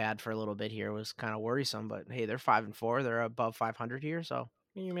that they've had for a little bit here was kind of worrisome. But hey, they're 5-4. They're above 500 here. So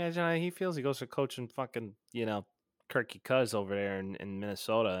Can you imagine how he feels? He goes to coaching fucking, Kirky Cuz over there in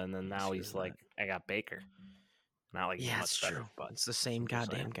Minnesota. And then now Screw he's that. like, I got Baker. Not like he's yeah, much it's better, true. but It's the same I'm just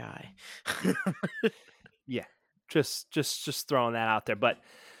goddamn saying. guy. Yeah, just throwing that out there. But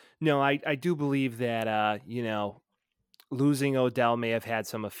no, I do believe that losing Odell may have had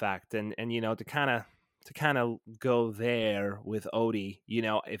some effect, and to kind of go there with Odie.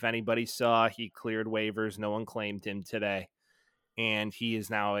 If anybody saw, he cleared waivers. No one claimed him today, and he is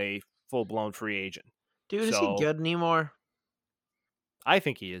now a full blown free agent. Dude, is he good anymore? I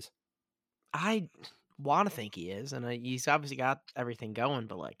think he is. I want to think he is, and he's obviously got everything going.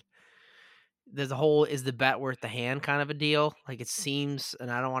 But like, there's a whole is the bet worth the hand kind of a deal. Like it seems,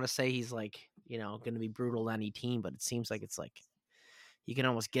 and I don't want to say he's like going to be brutal to any team, but it seems like it's like you can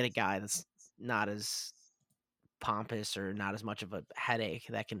almost get a guy that's not as pompous or not as much of a headache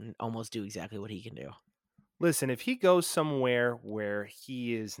that can almost do exactly what he can do. Listen, if he goes somewhere where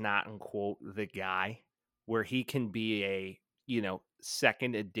he is not, in quote, the guy, where he can be a,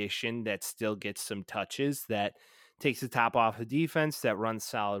 second addition that still gets some touches, that takes the top off the defense, that runs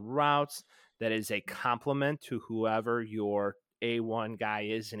solid routes, that is a complement to whoever your A1 guy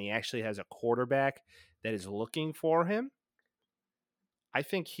is, and he actually has a quarterback that is looking for him, I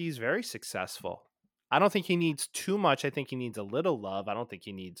think he's very successful. I don't think he needs too much. I think he needs a little love. I don't think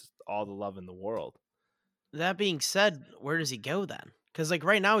he needs all the love in the world. That being said, where does he go then? Because like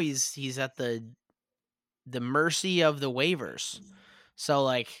right now he's at the mercy of the waivers. So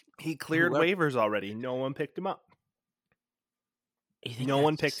like he cleared waivers already. No one picked him up. No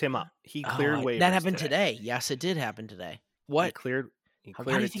one picked him up. He cleared waivers. That happened today. Yes, it did happen today. What? He cleared Why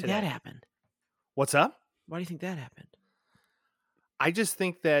do you think today. that happened? What's up? Why do you think that happened? I just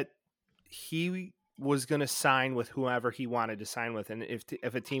think that he was going to sign with whoever he wanted to sign with, and if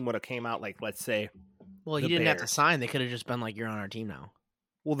a team would have came out like, let's say, well, he didn't have to sign. They could have just been like, "You're on our team now."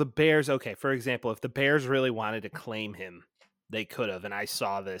 Well, the Bears. Okay, for example, if the Bears really wanted to claim him, they could have. And I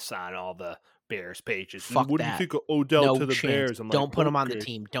saw this on all the Bears pages. Fuck What do you that. think of Odell No to the chance. Bears? I'm like, Don't put him on the okay.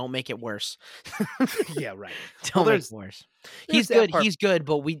 team. Don't make it worse. Yeah, right. Well, Don't make it worse. there's He's that good. part. He's good,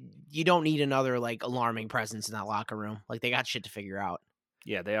 but you don't need another like alarming presence in that locker room. Like they got shit to figure out.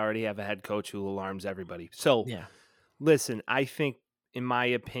 Yeah, they already have a head coach who alarms everybody. So, Yeah. listen, I think, in my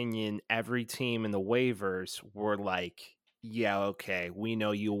opinion, every team in the waivers were like, yeah, okay, we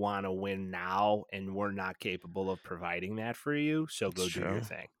know you want to win now, and we're not capable of providing that for you, so That's go do your true.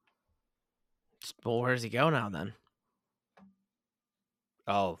 thing. Well, where does he go now then?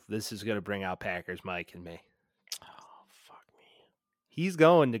 Oh, this is going to bring out Packers Mike and me. Oh, fuck me. He's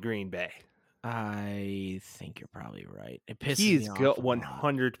going to Green Bay. I think you're probably right. It pisses He's me off a lot.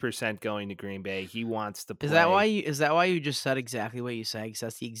 100% going to Green Bay. He wants to play. Is that why you just said exactly what you said? Because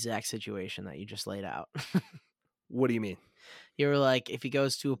that's the exact situation that you just laid out. What do you mean? You were like, if he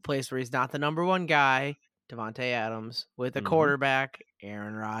goes to a place where he's not the number one guy, Devontae Adams, with a quarterback,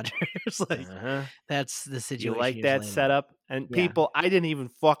 Aaron Rodgers, like that's the situation. You like that setup? And Yeah. people, I didn't even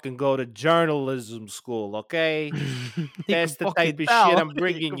fucking go to journalism school, okay? That's the type of shit I'm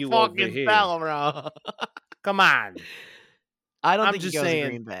bringing you over here. Bro. Come on. I don't I'm think he just goes to saying,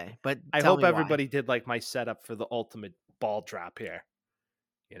 Green Bay, but I tell hope me everybody did like my setup for the ultimate ball drop here,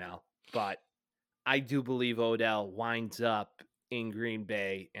 But I do believe Odell winds up in Green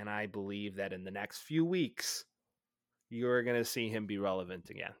Bay, and I believe that in the next few weeks, you're going to see him be relevant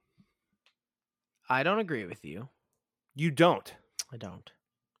again. I don't agree with you. You don't? I don't.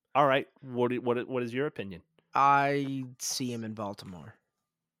 All right. What is your opinion? I see him in Baltimore.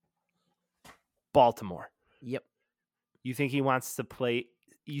 Baltimore. Yep. You think he wants to play?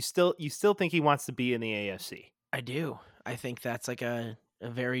 You still think he wants to be in the AFC? I do. I think that's like a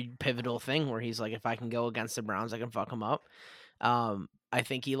very pivotal thing where he's like, if I can go against the Browns, I can fuck them up. I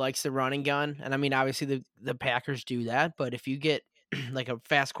think he likes the running gun, and I mean, obviously the Packers do that. But if you get like a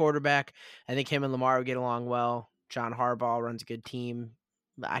fast quarterback, I think him and Lamar would get along well. John Harbaugh runs a good team.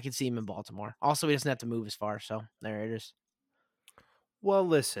 I could see him in Baltimore. Also, he doesn't have to move as far, so there it is. Well,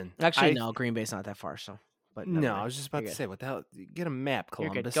 listen. Actually, no, Green Bay's not that far, so. But no, I was just about to say, what the hell? Get a map,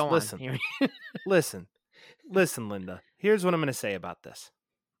 Columbus. You're good. Go listen, listen, Linda. Here's what I'm going to say about this,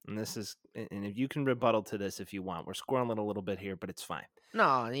 and if you can rebuttal to this if you want. We're squirreling a little bit here, but it's fine.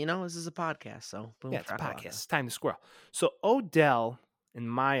 No, this is a podcast, so boom. Yeah, it's a podcast. It's time to squirrel. So Odell, in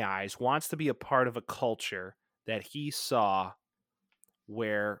my eyes, wants to be a part of a culture that he saw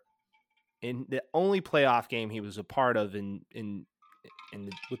where in the only playoff game he was a part of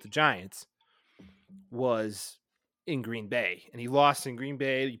with the Giants was in Green Bay, and he lost in Green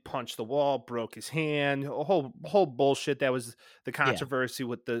Bay. He punched the wall, broke his hand, a whole bullshit. That was the controversy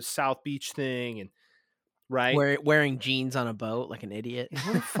with the South Beach thing, and right, wearing jeans on a boat like an idiot.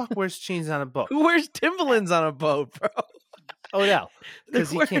 Who the fuck wears jeans on a boat? Who wears Timberlands on a boat, bro? Odell, because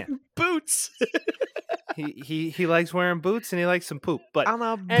he can't. Boots. he likes wearing boots and he likes some poop. But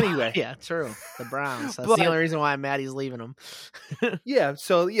anyway, yeah, true. The Browns. That's the only reason why I'm mad he's leaving them. Yeah.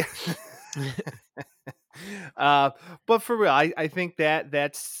 So yeah. But for real, I think that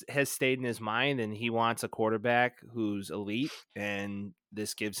has stayed in his mind, and he wants a quarterback who's elite, and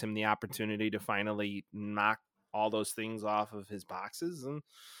this gives him the opportunity to finally knock all those things off of his boxes. And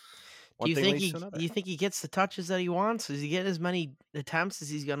do you think he gets the touches that he wants? Does he get as many attempts as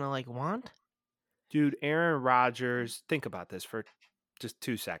he's gonna want? Dude, Aaron Rodgers, think about this for just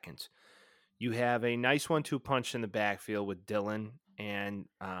 2 seconds. You have a nice 1-2 punch in the backfield with Dylan and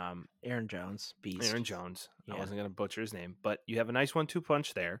Aaron Jones, beast. Aaron Jones. Yeah. I wasn't going to butcher his name, but you have a nice 1-2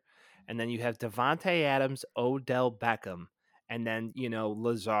 punch there. And then you have Devontae Adams, Odell Beckham, and then,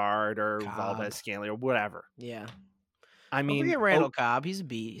 Lazard or Valdez-Scantling or whatever. Yeah. I mean, forget Randall Cobb. He's a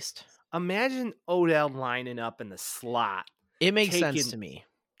beast. Imagine Odell lining up in the slot. It makes sense to me.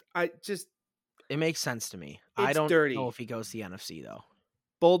 It makes sense to me. I don't know if he goes to the NFC, though.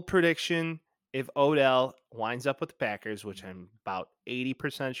 Bold prediction. If Odell winds up with the Packers, which I'm about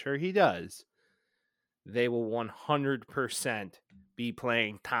 80% sure he does, they will 100% be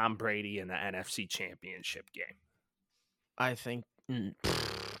playing Tom Brady in the NFC Championship game. I think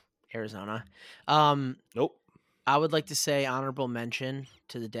Arizona. Nope. I would like to say honorable mention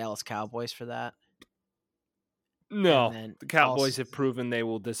to the Dallas Cowboys for that. No, the Cowboys have proven they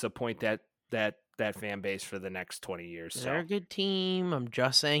will disappoint that fan base for the next 20 years. They're a good team. I'm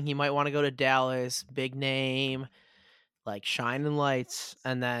just saying he might want to go to Dallas, big name, like shining lights.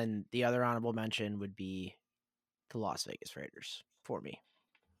 And then the other honorable mention would be the Las Vegas Raiders for me.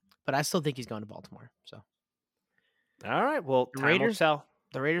 But I still think he's going to Baltimore. So, all right. Well, time will tell.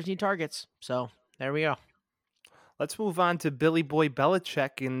 The Raiders need targets. So there we go. Let's move on to Billy Boy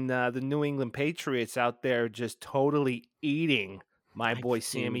Belichick and the New England Patriots out there just totally eating my boy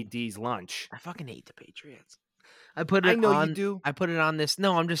Sammy Dude, D's lunch. I fucking hate the Patriots. I put I it know you on. do. I put it on this.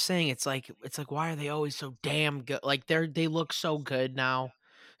 No, I'm just saying why are they always so damn good? Like they look so good now.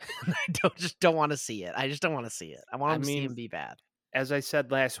 I don't want to see it. I just don't want to see it. I want I them to see mean, him be bad. as I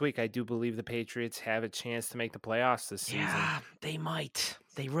said last week, I do believe the Patriots have a chance to make the playoffs this season. Yeah, they might.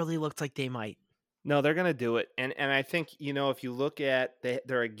 They really looked like they might. No, they're going to do it. And I think, if you look at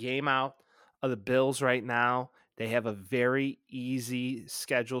they're a game out of the Bills right now. They have a very easy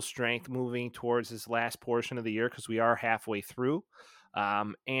schedule strength moving towards this last portion of the year because we are halfway through.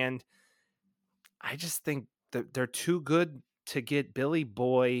 And I just think that they're too good to get Billy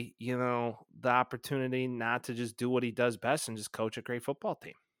Boy, the opportunity not to just do what he does best and just coach a great football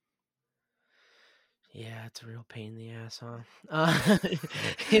team. Yeah, it's a real pain in the ass, huh?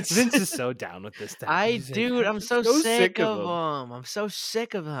 It's Vince is so down with this stuff. He's like, dude, I'm I'm just so so sick sick of of him. them. I'm so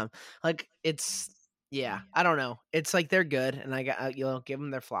sick of them. Like yeah, I don't know. It's like they're good, and I got give them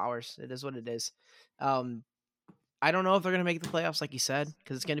their flowers. It is what it is. I don't know if they're gonna make the playoffs, like you said,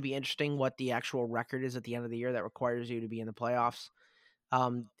 because it's gonna be interesting what the actual record is at the end of the year that requires you to be in the playoffs.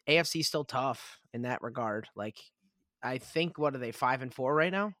 AFC is still tough in that regard. Like, I think what are they 5-4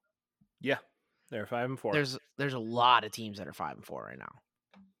 right now? Yeah, they're 5-4. There's a lot of teams that are 5-4 right now,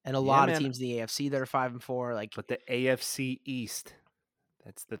 and a Yeah, lot of man. teams in the AFC that are 5-4. Like, But the AFC East,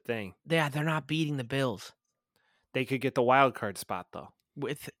 that's the thing. yeah, they're not beating the Bills They could get the wild card spot though.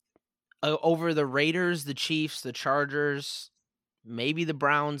 with over the Raiders, the Chiefs, the Chargers, maybe the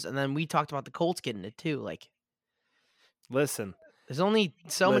Browns, and then we talked about the Colts getting it too. Like, Listen, there's only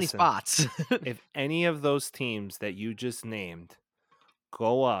so many spots. if any of those teams that you just named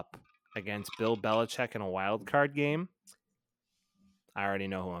go up against Bill Belichick in a wild card game, I already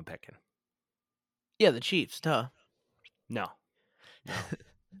know who I'm picking. Yeah, the Chiefs, duh. No. The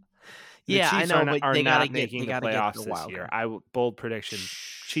Yeah, I Chiefs know, but are they not gotta get making the the playoffs this wild year. card. Bold prediction: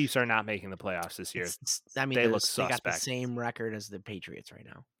 Chiefs are not making the playoffs this year. I mean, They look they got the suspect. same record as the Patriots right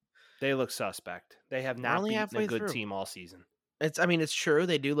now. They look suspect. They have They're not only beaten a halfway good through. team all season. It's true.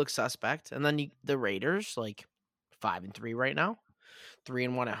 They do look suspect. And then the Raiders, like 5-3 right now,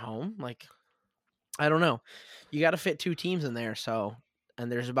 3-1 at home. Like, I don't know. You got to fit two teams in there. So,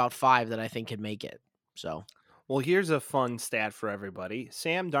 and there's about 5 that I think could make it. So, Well, here's a fun stat for everybody.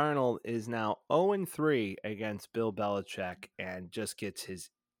 Sam Darnold is now 0-3 against Bill Belichick and just gets his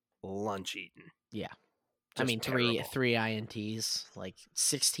lunch eaten. yeah. Just I mean, terrible. three INTs, like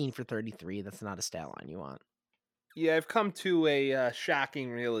 16 for 33. That's not a stat line you want. Yeah, I've come to a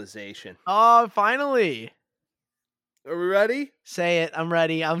shocking realization. Oh, finally. Are we ready? Say it. I'm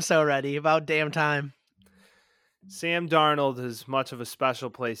ready. I'm so ready. About damn time. Sam Darnold, as much of a special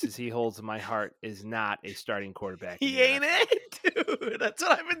place as he holds in my heart, is not a starting quarterback. He ain't it, dude. That's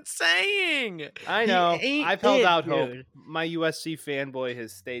what I've been saying. I know. He ain't I've held out dude. hope. My USC fanboy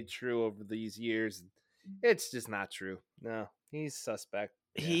has stayed true over these years. It's just not true. No, he's suspect.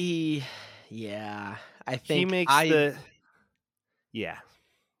 Yeah. I think he makes the. Yeah.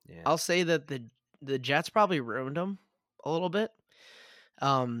 I'll say that the Jets probably ruined him a little bit.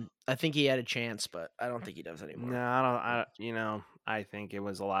 I think he had a chance, but I don't think he does anymore. No, I don't. I think it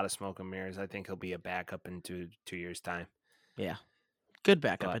was a lot of smoke and mirrors. I think he'll be a backup in 2 years' time. Yeah, good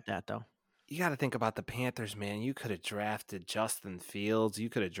backup at that though. You got to think about the Panthers, man. You could have drafted Justin Fields. You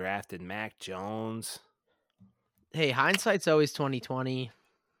could have drafted Mac Jones. Hey, hindsight's always 20/20.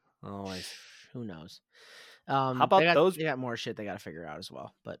 Always. Who knows? How about those? They got more shit they got to figure out as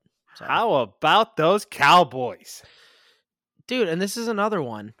well. But sorry. How about those Cowboys? Dude, and this is another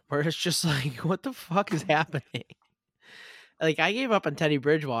one where it's just like, what the fuck is happening? Like, I gave up on Teddy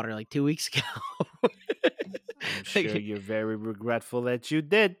Bridgewater like 2 weeks ago. I'm sure you're very regretful that you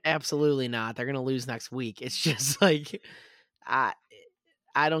did. Absolutely not. They're gonna lose next week. It's just like, I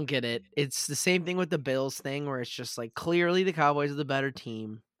don't get it. It's the same thing with the Bills thing where it's just like, clearly the Cowboys are the better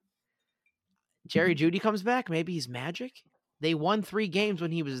team. Jerry Jeudy comes back. Maybe he's magic. They won 3 games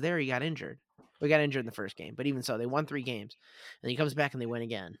when he was there. He got injured. We got injured in the first game, but even so, they won 3 games, and he comes back and they win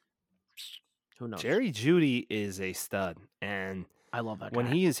again. Who knows? Jerry Jeudy is a stud, and I love that guy. When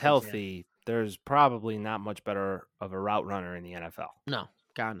he is healthy, there's probably not much better of a route runner in the NFL. No,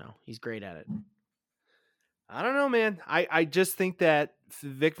 God no, he's great at it. I don't know, man. I just think that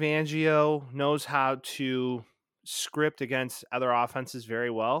Vic Fangio knows how to script against other offenses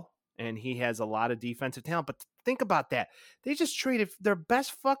very well, and he has a lot of defensive talent. But think about that. They just traded their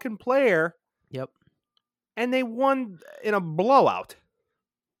best fucking player. Yep. And they won in a blowout.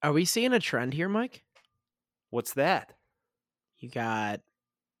 Are we seeing a trend here, Mike? What's that? You got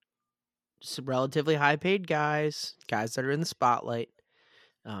some relatively high paid guys that are in the spotlight,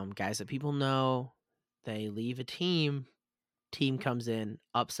 guys that people know. They leave a team comes in,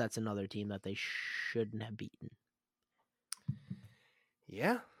 upsets another team that they shouldn't have beaten.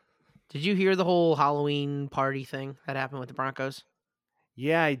 Yeah. Did you hear the whole Halloween party thing that happened with the Broncos?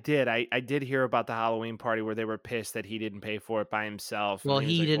 Yeah, I did. I did hear about the Halloween party where they were pissed that he didn't pay for it by himself, and Well, he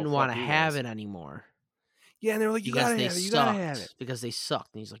was he like, "Well, didn't want fuck to you have guys." it anymore Yeah, and they were like, "You because gotta they have it. You gotta have it." sucked. Because they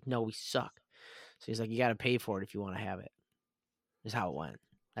sucked. And he's like, no, we suck. So he's like, you got to pay for it if you want to have it. Is how it went.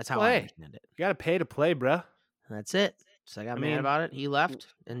 That's how I Play. understand it. You gotta pay to play, bruh. And that's it. So I got I mad mean, about it. He left,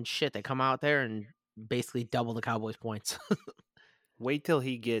 and shit, they come out there and basically double the Cowboys' points. wait till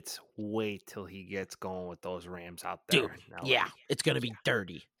he gets going with those Rams out Dude, there in LA. yeah, it's gonna be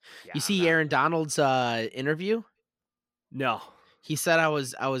dirty. Yeah, You I'm see not. Aaron Donald's interview? No. He said I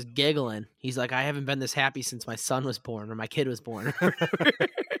was giggling. He's like, I haven't been this happy since my son was born or my kid was born.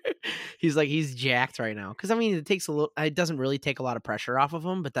 He's like, he's jacked right now. Because I mean, it doesn't really take a lot of pressure off of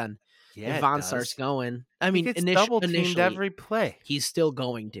him. But then Yeah, if it Vaughn starts does. going, I He mean, gets double teamed initially every play. he's still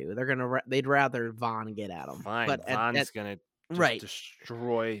going to. They'd rather Vaughn get at him. Fine, But Vaughn's gonna just right,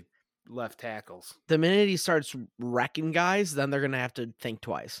 destroy left tackles. the minute he starts wrecking guys, then they're gonna have to think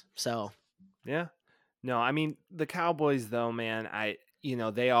twice. So Yeah. No, I mean the Cowboys though, man,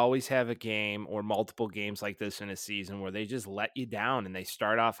 they always have a game or multiple games like this in a season where they just let you down and they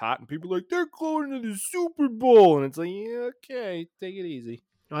start off hot and people are like, they're going to the Super Bowl. And it's like, yeah, okay, take it easy.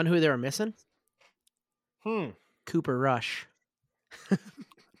 on who they were missing? Hmm. Cooper Rush.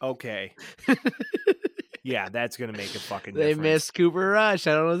 Okay. Yeah, that's gonna make a fucking They difference. missed Cooper Rush.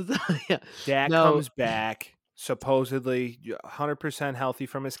 I don't know what to tell you. Dak No. comes back, supposedly 100% healthy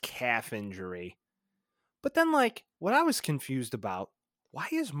from his calf injury. But then, like, what I was confused about, why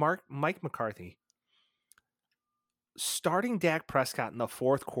is Mike McCarthy starting Dak Prescott in the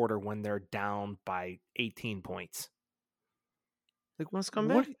fourth quarter when they're down by 18 points? Like, Let's come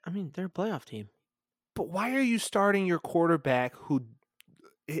what? back. I mean, they're a playoff team. But why are you starting your quarterback who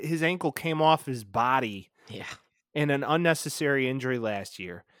his ankle came off his body Yeah. in an unnecessary injury last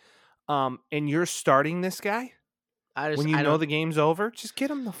year? And you're starting this guy when you know the game's over? Just get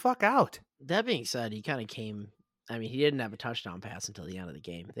him the fuck out. That being said, he kind of came. I mean, he didn't have a touchdown pass until the end of the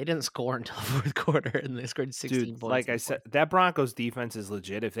game. They didn't score until the fourth quarter, and they scored 16 Dude, points. like I said, that Broncos defense is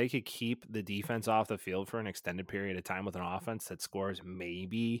legit. If they could keep the defense off the field for an extended period of time with an offense that scores,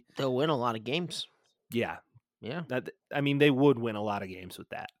 maybe they'll win a lot of games. Yeah. Yeah. They would win a lot of games with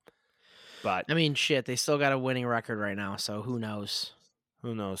that. But I mean, shit, they still got a winning record right now, so who knows?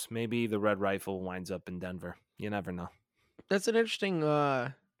 Who knows? Maybe the Red Rifle winds up in Denver. You never know. That's an interesting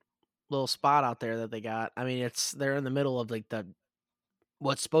little spot out there that they got. I mean, they're in the middle of like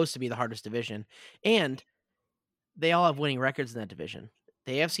what's supposed to be the hardest division, and they all have winning records in that division.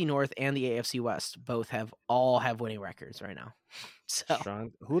 The AFC North and the AFC West all have winning records right now. So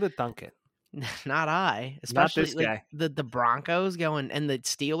Strong. Who'd have thunk it? not I, especially Not this guy. Like the Broncos going and the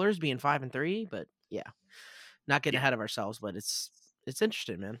Steelers being 5-3. But yeah, not getting ahead of ourselves. But it's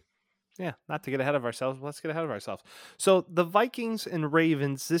interesting, man. Yeah, not to get ahead of ourselves. But let's get ahead of ourselves. So the Vikings and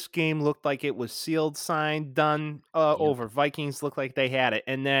Ravens, this game looked like it was sealed, signed, done, over. Vikings looked like they had it,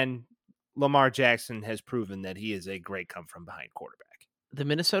 and then Lamar Jackson has proven that he is a great come from behind quarterback. The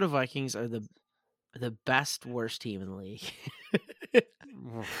Minnesota Vikings are the best worst team in the league.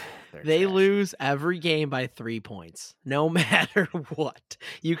 They lose every game by 3 points, no matter what.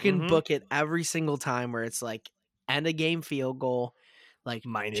 You can book it every single time where it's like end of game field goal, like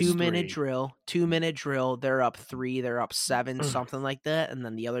 -3. 2-minute drill. They're up 3, they're up 7, something like that. And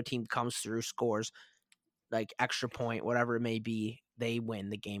then the other team comes through, scores like extra point, whatever it may be. They win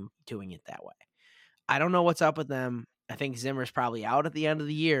the game doing it that way. I don't know what's up with them. I think Zimmer's probably out at the end of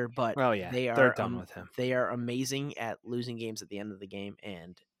the year, but they're done with him. They are amazing at losing games at the end of the game,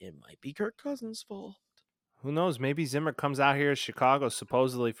 and it might be Kirk Cousins' fault. Who knows? Maybe Zimmer comes out here to Chicago.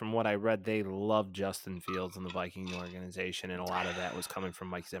 Supposedly, from what I read, they love Justin Fields in the Viking organization, and a lot of that was coming from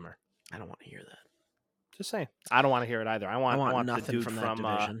Mike Zimmer. I don't want to hear that. Just saying. I don't want to hear it either. I want nothing the dude from that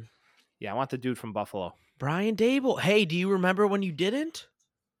division. I want the dude from Buffalo. Brian Dable. Hey, do you remember when you didn't?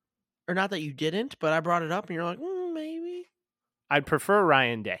 Or not that you didn't, but I brought it up, and you're like, maybe. I'd prefer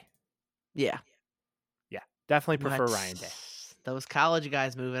Ryan Day. Yeah. Yeah, definitely prefer Ryan Day. Those college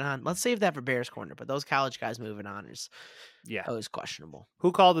guys moving on. Let's save that for Bears Corner, but those college guys moving on is always questionable.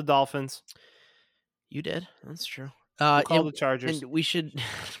 Who called the Dolphins? You did. That's true. Who called the Chargers? And we should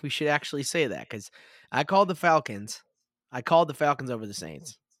actually say that because I called the Falcons. I called the Falcons over the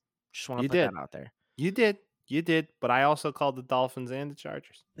Saints. Just want to put that out there. You did, but I also called the Dolphins and the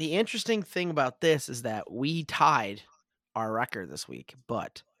Chargers. The interesting thing about this is that we tied our record this week,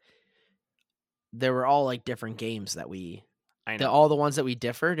 but there were all like different games that I know. all the ones that we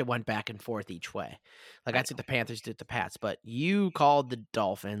differed, it went back and forth each way. Like I I took know. the Panthers, did the Pats, but you called the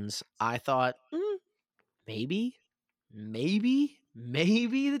Dolphins. I thought maybe, maybe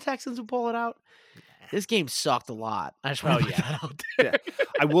the Texans would pull it out. This game sucked a lot. I just Oh, want to put yeah. that out Yeah. there.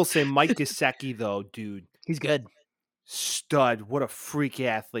 I will say Mike Gesicki, though, dude, He's good. stud. What a freak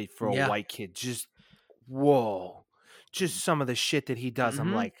athlete for a Yeah. white kid. Just, whoa. Just some of the shit that he does.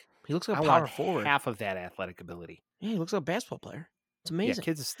 I'm Mhm. like, He looks like I a want power forward. half of that athletic ability. Yeah, he looks like a basketball player. It's Yeah, amazing.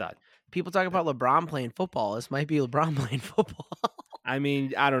 kid's a stud. People talk about LeBron playing football. This might be LeBron playing football. I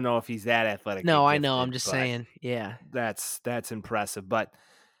mean, I don't know if he's that athletically No, I know. I'm gifted, just but saying. Yeah. that's impressive. But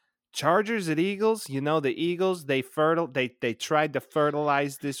Chargers at Eagles, the Eagles, they tried to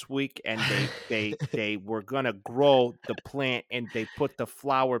fertilize this week, and they were gonna grow the plant, and they put the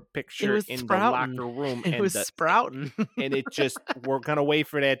flower It picture was in the sprouting. locker room, It was sprouting. and it just we're gonna wait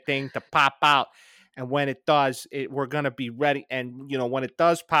for that thing to pop out, and when it does, we're gonna be ready. And when it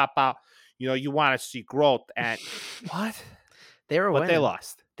does pop out, you want to see growth. And what? They were But they winning.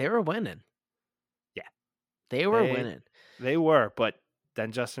 lost. They were winning. Yeah, They were winning. they were, but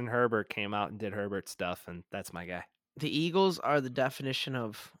then Justin Herbert came out and did Herbert stuff, and that's my guy. The Eagles are the definition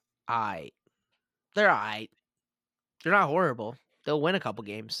of aight. They're aight. They're not horrible. They'll win a couple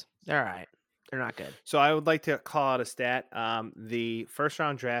games. They're aight. They're not good. So I would like to call out a stat. The first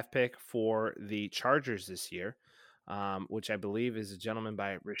round draft pick for the Chargers this year, which I believe is a gentleman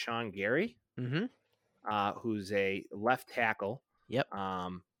by Rashawn Gary, Mm-hmm. who's a left tackle. Yep.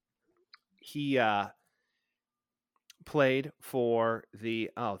 He played for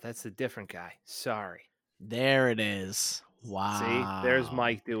that's a different guy. Sorry. There it is. Wow. See, there's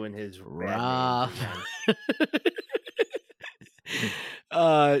Mike doing his bad names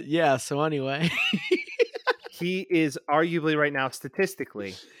again. Yeah, so anyway. He is arguably right now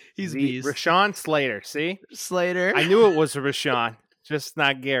statistically He's the beast. Rashawn Slater. See? Slater. I knew it was a Rashawn, just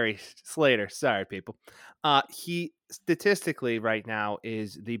not Gary Slater. Sorry, people. He statistically right now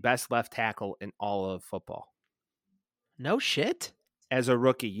is the best left tackle in all of football. No shit. As a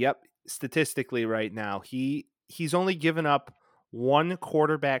rookie, yep. Statistically right now, he's only given up one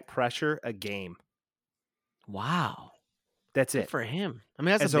quarterback pressure a game. Wow. That's Good it. for him. I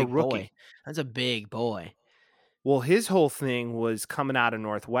mean, that's As a a big rookie. boy. That's a big boy. Well, his whole thing was coming out of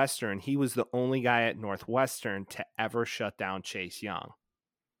Northwestern. He was the only guy at Northwestern to ever shut down Chase Young.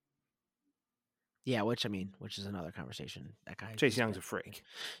 Yeah, which is another conversation. That guy. Chase Young's a freak.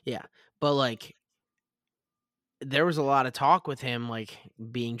 Yeah. But like there was a lot of talk with him like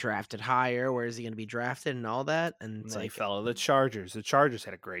being drafted higher. Where is he going to be drafted and all that? And it's They like fell to the Chargers. The Chargers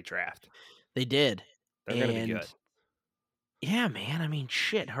had a great draft. they did. They're going to be good. Yeah, man. I mean,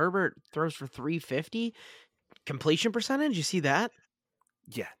 shit. Herbert throws for 350 completion percentage. You see that?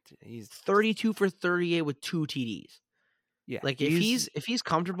 Yeah, he's 32 for 38 with 2 TDs. Yeah, Like if he's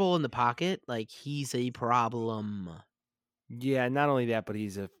comfortable in the pocket, like he's a problem. Yeah, not only that, but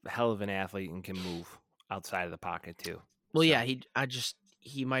he's a hell of an athlete and can move outside of the pocket too. Well, yeah,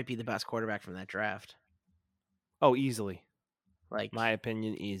 he might be the best quarterback from that draft. Oh, easily. Like my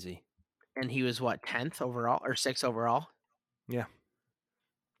opinion, easy. And he was what, 10th overall or 6th overall? Yeah.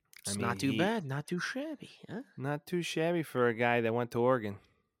 It's not too bad, not too shabby, huh? Not too shabby for a guy that went to Oregon.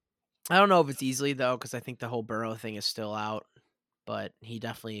 I don't know if it's easily though, because I think the whole Burrow thing is still out, but he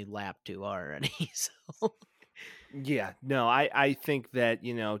definitely lapped 2 already. So yeah, no, I think that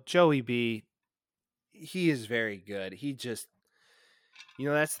Joey B, he is very good. He just,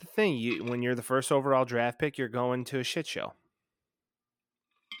 that's the thing. When you're the first overall draft pick, you're going to a shit show.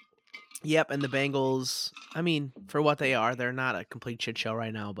 Yep, and the Bengals, I mean, for what they are, they're not a complete shit show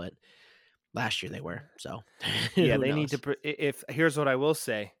right now, but last year they were. So yeah, they need to. If here's what I will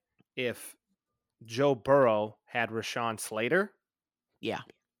say: if Joe Burrow had Rashawn Slater, yeah,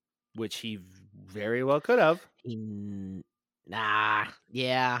 which he very well could have.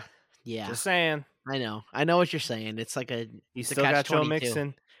 Yeah. Just saying. I know what you're saying. It's like he's still got Joe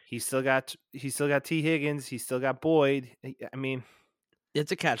Mixon. He's still got T. Higgins. He's still got Boyd. I mean,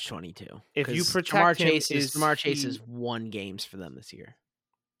 it's a catch-22. If you protect Jamar Chase has won games for them this year.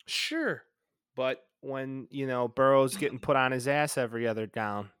 Sure, but when Burrow's getting put on his ass every other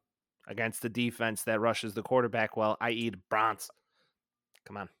down against the defense that rushes the quarterback well, i.e. the Browns.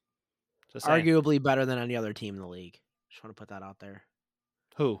 Come on. Just arguably better than any other team in the league. Just want to put that out there.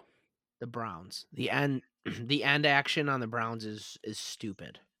 Who? The Browns. The end action on the Browns is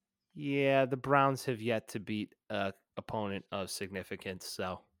stupid. Yeah, the Browns have yet to beat a opponent of significance.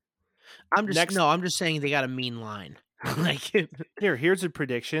 So I'm just saying they got a mean line. Like here's a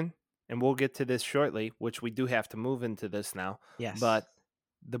prediction, and we'll get to this shortly, which we do have to move into this now. Yes. But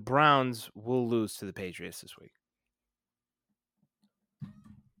The Browns will lose to the Patriots this week.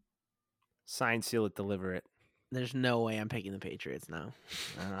 Sign, seal it, deliver it. There's no way I'm picking the Patriots now.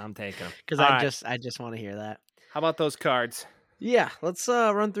 I'm taking them. Because All I right. just want to hear that. How about those cards? Yeah, let's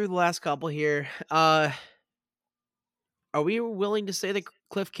run through the last couple here. Are we willing to say that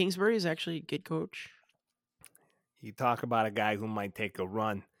Cliff Kingsbury is actually a good coach? You talk about a guy who might take a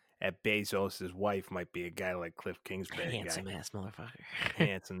run at Bezos' wife might be a guy like Cliff Kingsbury. Handsome ass motherfucker.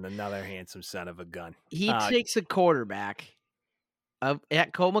 Handsome, another handsome son of a gun. He takes a quarterback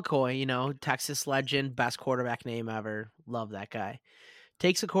at Colt McCoy, Texas legend, best quarterback name ever. Love that guy.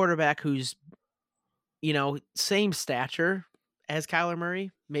 Takes a quarterback who's, same stature as Kyler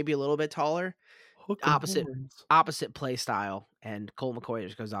Murray, maybe a little bit taller, opposite play style, and Colt McCoy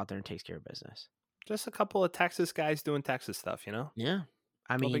just goes out there and takes care of business. Just a couple of Texas guys doing Texas stuff, Yeah.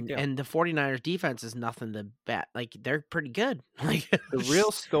 I No big mean, deal. and the 49ers defense is nothing to bet. Like, they're pretty good. Like, The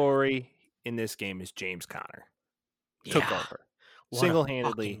real story in this game is James Conner. Took Yeah. over. What a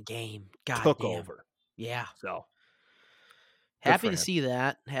Single-handedly fucking game. God took damn. over. Yeah. So Happy to him. see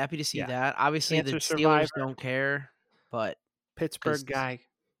that. Happy to see Yeah. that. Obviously, the Cancer Steelers survivor. don't care, but Pittsburgh guy.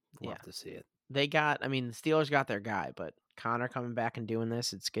 Yeah. Love to see it. the Steelers got their guy, but Connor coming back and doing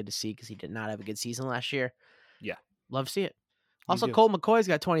this, it's good to see because he did not have a good season last year. Yeah. Love to see it. Me Also, too. Colt McCoy's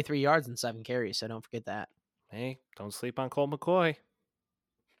got 23 yards and 7 carries, so don't forget that. Hey, don't sleep on Colt McCoy.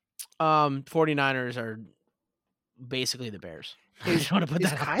 49ers are basically the Bears. I just want to put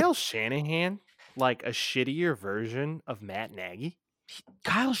Is that out Kyle Shanahan like a shittier version of Matt Nagy?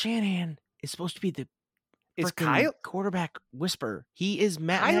 Kyle Shanahan is supposed to be the Is freaking Kyle quarterback whisperer. He is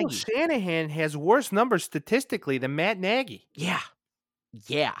Matt Kyle Nagy. Shanahan has worse numbers statistically than Matt Nagy. Yeah.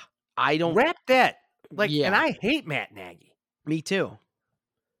 I don't. Wrap that. Yeah. And I hate Matt Nagy. Me too.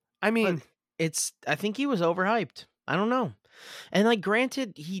 I mean, I think he was overhyped. I don't know. And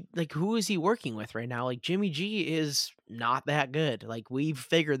granted, who is he working with right now? Jimmy G is not that good. We've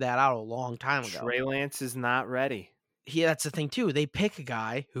figured that out a long time ago. Trey Lance is not ready. That's the thing too. They pick a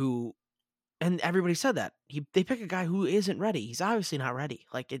guy who, and everybody said that they pick a guy who isn't ready. He's obviously not ready.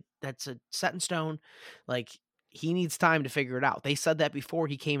 That's a set in stone. He needs time to figure it out. They said that before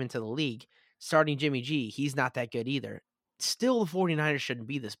he came into the league. Starting Jimmy G, he's not that good either. Still, the 49ers shouldn't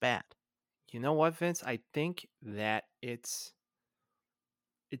be this bad. You know what, Vince? I think that it's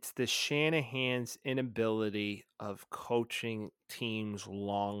the Shanahan's inability of coaching teams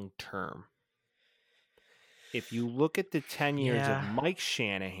long term. If you look at the 10 years of Mike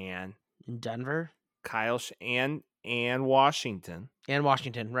Shanahan in Denver, Kyle and Washington. And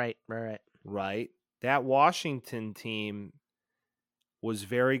Washington, right. Right. That Washington team was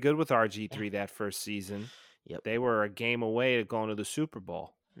very good with RG3 that first season. Yep. They were a game away to going to the Super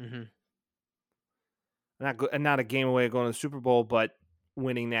Bowl. Mm-hmm. Not a game away of going to the Super Bowl, but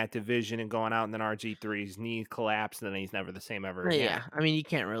winning that division and going out, and then RG3's knee collapsed, and then he's never the same ever again. Yeah, I mean, you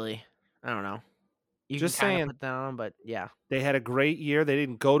can't really, I don't know. You just can saying, put that on, but yeah. They had a great year. They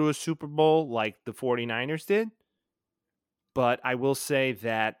didn't go to a Super Bowl like the 49ers did, but I will say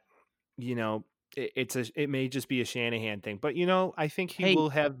that, it may just be a Shanahan thing. But, I think he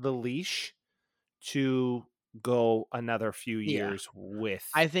will have the leash to go another few years with.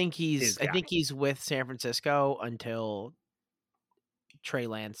 I think he's with San Francisco until Trey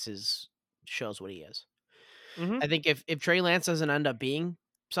Lance shows what he is. Mm-hmm. I think if Trey Lance doesn't end up being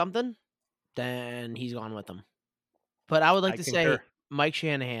something, then he's gone with them. But I would like to say Mike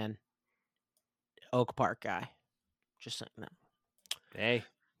Shanahan, Oak Park guy. Just saying that. Hey,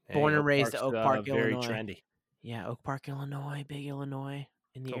 born and raised at Oak Park, very Illinois. Trendy. Yeah, Oak Park, Illinois, big Illinois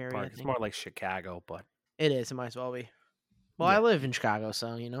in the area. Park. It's more like Chicago, but it is. It might as well be. Well, I live in Chicago, so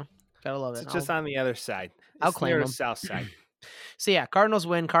gotta love it. It's just on the other side. I'll claim them. South side. So yeah, Cardinals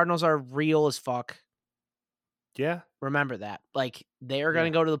win. Cardinals are real as fuck. Yeah, remember that. They are gonna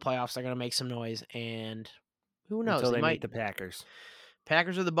go to the playoffs. They're gonna make some noise, and who knows? Until they meet the Packers.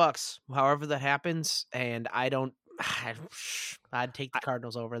 Packers or the Bucks. However that happens, and I'd take the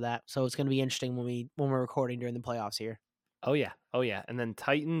Cardinals over that. So it's gonna be interesting when we're recording during the playoffs here. Oh yeah, and then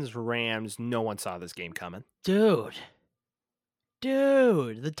Titans Rams. No one saw this game coming, dude.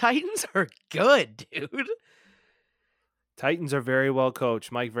 The Titans are good, dude. Titans are very well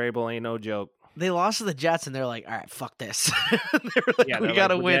coached. Mike Vrabel ain't no joke. They lost to the Jets, and they're like, all right, fuck this. We got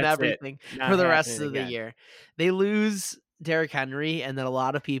to win everything for the rest of the year. They lose Derrick Henry, and then a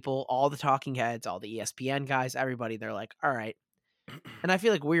lot of people, all the talking heads, all the ESPN guys, everybody, they're like, all right. And I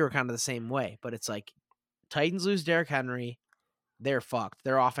feel like we were kind of the same way, but it's like Titans lose Derrick Henry, they're fucked.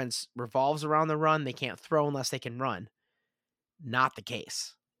 Their offense revolves around the run. They can't throw unless they can run. Not the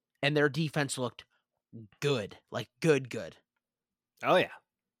case. And their defense looked good, good. Oh, yeah.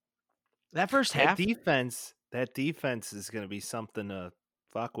 That first That half, defense is going to be something to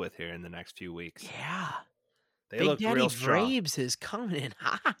fuck with here in the next few weeks. yeah. They Big looked Daddy real strong. Vrabes is coming in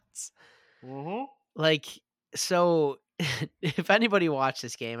hot. Mhm. Like, so if anybody watched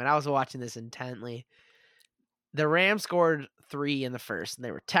this game, and I was watching this intently, the Rams scored 3 in the first, and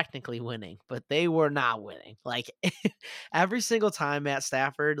they were technically winning, but they were not winning. Like, every single time Matt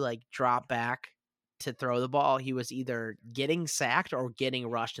Stafford, like, dropped back to throw the ball, he was either getting sacked or getting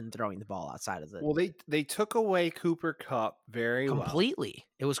rushed and throwing the ball outside of the Well, they took away Cooper Cup very well, completely.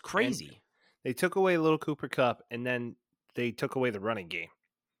 It was and crazy. they took away little Cooper Cup, and then they took away the running game.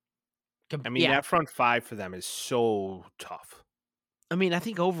 I mean, Yeah. that front five for them is so tough. I mean, I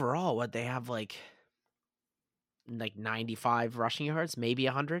think overall, what they have, like 95 rushing yards, maybe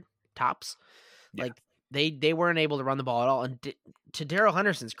 100 tops. Yeah. Like, they weren't able to run the ball at all, and to Darrell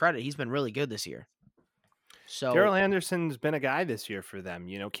Henderson's credit, he's been really good this year. So, Daryl Anderson's been a guy this year for them.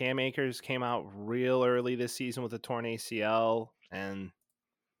 You know, Cam Akers came out real early this season with a torn ACL,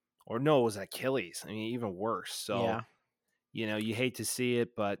 or no, it was Achilles. I mean, even worse. So, yeah, you know, you hate to see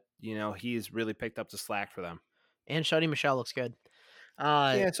it, but you know, he's really picked up the slack for them. and Shuddy Michelle looks good.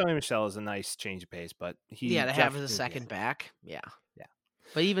 Yeah, Sony Michelle is a nice change of pace, but Yeah, to have as a Jefferson's second good. back, yeah. Yeah.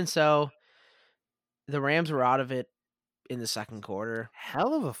 But even so, the Rams were out of it in the second quarter.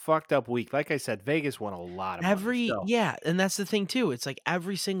 Hell of a fucked up week. Like I said, Vegas won a lot of money. So Yeah, and that's the thing too. It's like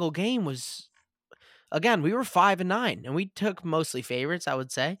every single game was again, we were 5-9, and we took mostly favorites, I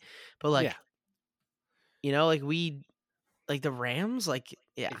would say. But yeah, like, like we like the Rams, like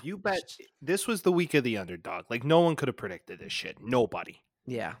yeah, if you it's bet, just- this was the week of the underdog. Like no one could have predicted this shit. Nobody.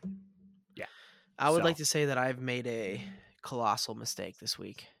 yeah. Yeah. I would So like to say that I've made a colossal mistake this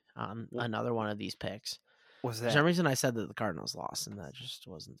week on what another one of these picks. was For some that? reason, I said that the Cardinals lost, and that just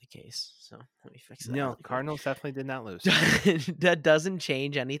wasn't the case. So let me fix that No, really quick. Cardinals definitely did not lose. That doesn't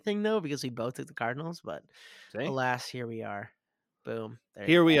change anything though, because we both took the Cardinals. But See? alas, here we are. Boom. There you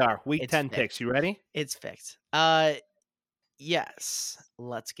Here we go. are. Week It's 10 picks. fixed. You ready? It's fixed. Yes.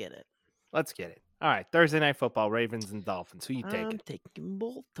 Let's get it. Let's get it. All right. Thursday night football, Ravens and Dolphins. Who you I'm taking? taking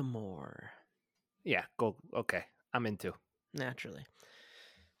Baltimore. Yeah, go. Okay. I'm into Naturally.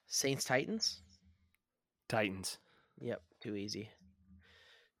 Saints Titans. Titans. Yep. Too easy.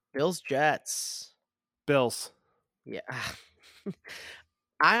 Bills Jets. Bills. Yeah.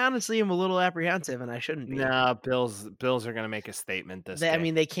 I honestly am a little apprehensive, and I shouldn't be. No, Bills are going to make a statement this I game.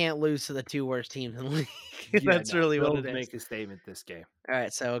 mean, they can't lose to the two worst teams in the league. Yeah, That's no, really what Bills it is. make a statement this game. All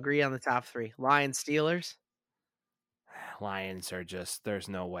right, so agree on the top 3. Lions, Steelers. Lions are just, there's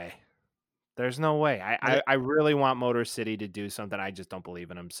no way. There's no way. But I really want Motor City to do something. I just don't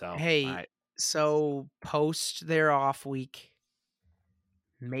believe in them. So hey, so post their off week,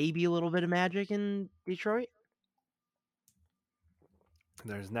 maybe a little bit of magic in Detroit.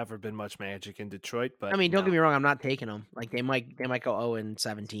 there's never been much magic in Detroit, but I mean, don't no. get me wrong, I'm not taking them. Like they might go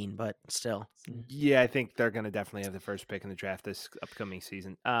 0-17, but still. Yeah, I think they're going to definitely have the first pick in the draft this upcoming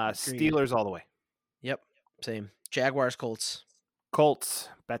season. Agreed. Steelers all the way. Yep, same. Jaguars, Colts. Colts,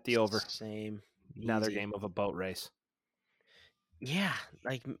 bet the over. Same. Another Easy. game of a boat race. Yeah,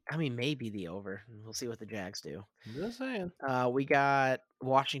 like I mean, maybe the over. We'll see what the Jags do. Just saying. We got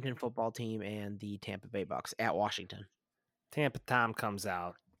Washington football team and the Tampa Bay Bucks at Washington. Tampa Tom comes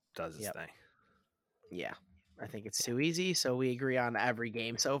out, does his Yep. thing. Yeah, I think it's too easy. So we agree on every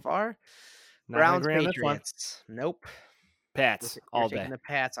game so far. Not gonna Browns, agree on this one. Patriots. Nope. Pats You're all taking day. the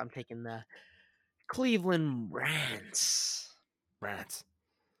Pats. I'm taking the Cleveland Browns. Rats.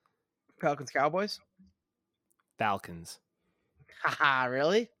 Falcons, Cowboys. Falcons. Haha,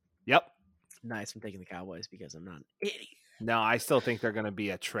 really? Yep. Nice. I'm taking the Cowboys because I'm not an idiot. No, I still think they're going to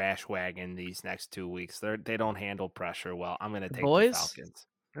be a trash wagon these next 2 weeks. They don't handle pressure well. I'm going to take Boys? the Falcons.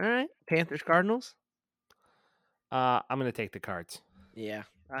 All right. Panthers, Cardinals. I'm going to take the Cards. Yeah.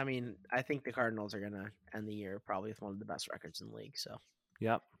 I mean, I think the Cardinals are going to end the year probably with one of the best records in the league. So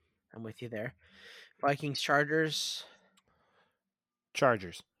Yep. I'm with you there. Vikings, Chargers.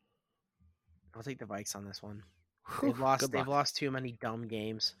 Chargers. I'll take the Vikes on this one. Whew, They've lost too many dumb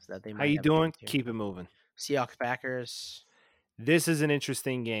games that they might How you have a doing? chance here. Keep it moving. Seahawks, Packers. This is an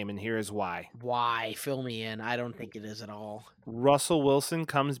interesting game, and here is why. Why? Fill me in. I don't think it is at all. Russell Wilson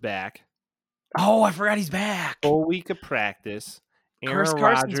comes back. Oh, I forgot he's back. Full week of practice. Chris Aaron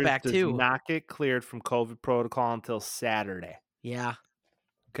Carson's Rodgers back does too. not get cleared from COVID protocol until Saturday. Yeah.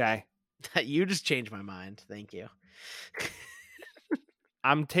 Okay. You just changed my mind. Thank you.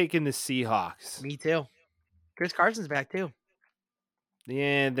 I'm taking the Seahawks. Me too. Chris Carson's back too.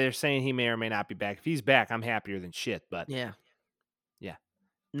 Yeah, they're saying he may or may not be back. If he's back, I'm happier than shit. But Yeah. Yeah.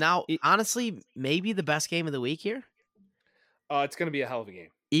 Now, honestly, maybe the best game of the week here. It's going to be a hell of a game.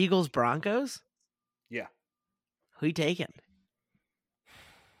 Eagles Broncos. Yeah. Who you taking?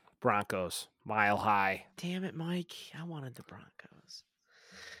 Broncos, mile high. Damn it, Mike! I wanted the Broncos.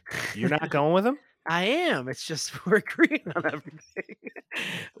 You're not going with them? I am. It's just we're agreeing on everything.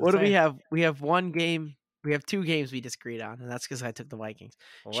 What do we Saying. have? We have one game. We have 2 games we disagreed on, and that's because I took the Vikings.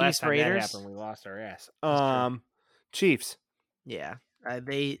 Well, last Chiefs time that Raiders. happened, we lost our ass. That's true. Chiefs. Yeah, I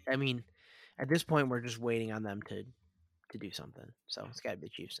mean, at this point, we're just waiting on them to do something. So it's got to be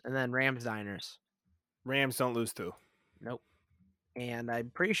Chiefs, and then Rams Niners. Rams don't lose too. Nope. And I'm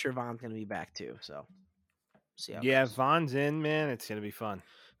pretty sure Von's gonna be back too. So see how it Yeah, goes. Von's in, man. It's gonna be fun.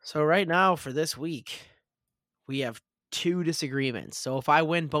 So right now for this week, we have 2 disagreements. So if I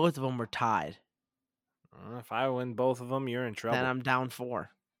win both of them, we're tied. If I win both of them, you're in trouble. Then I'm down 4.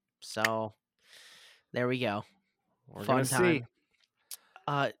 So there we go. We're Fun gonna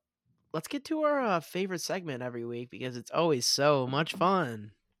time. see. Let's get to our favorite segment every week because it's always so much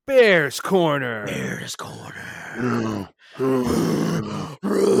fun. Bears Corner. Bears Corner.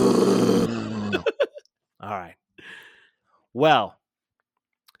 All right. Well,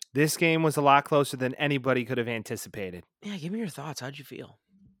 this game was a lot closer than anybody could have anticipated. Yeah, give me your thoughts. How'd you feel?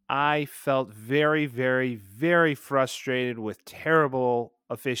 I felt very, very, very frustrated with terrible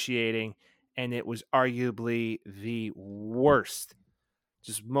officiating, and it was arguably the worst.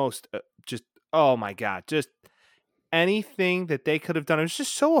 Oh my God, just anything that they could have done. It was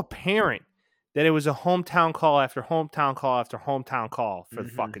just so apparent that it was a hometown call after hometown call after hometown call for the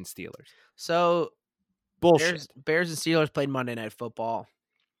fucking Steelers. So Bullshit. Bears and Steelers played Monday Night Football,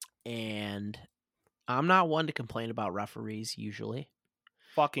 and I'm not one to complain about referees usually.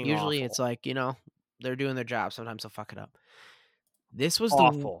 Fucking awful. It's like, they're doing their job. Sometimes they'll fuck it up. This was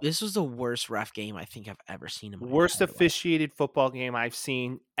awful. This was the worst ref game I think I've ever seen in my worst entire life. officiated football game I've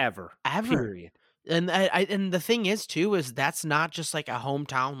seen ever. Period. And and the thing is too is that's not just like a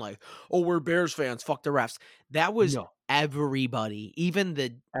hometown like, oh, we're Bears fans, fuck the refs. That was everybody, even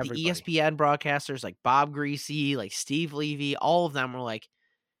the ESPN broadcasters like Bob Greasy, like Steve Levy, all of them were like,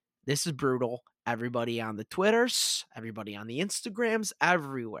 this is brutal. Everybody on the Twitters, everybody on the Instagrams,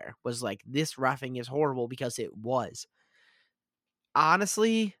 everywhere was like, this reffing is horrible because it was.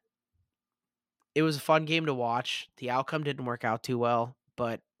 Honestly, it was a fun game to watch. The outcome didn't work out too well,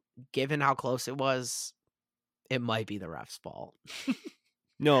 but given how close it was, it might be the ref's fault.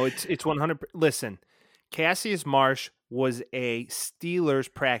 No, it's 100. Listen, Cassius Marsh was a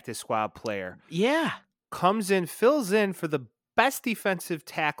Steelers practice squad player. Yeah. Comes in, fills in for the best defensive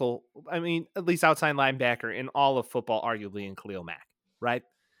tackle, I mean, at least outside linebacker in all of football, arguably in Khalil Mack, right?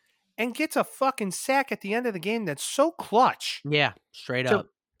 And gets a fucking sack at the end of the game that's so clutch. Yeah, straight up.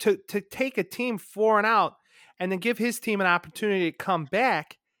 To take a team 4 and out and then give his team an opportunity to come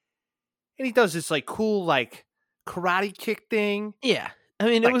back. And he does this like cool like karate kick thing. Yeah. I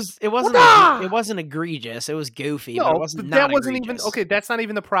mean, like, it wasn't egregious. It was goofy, no, but it wasn't that wasn't egregious. even okay. That's not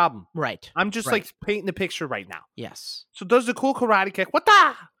even the problem, right? I'm just like painting the picture right now. Yes. So does the cool karate kick, what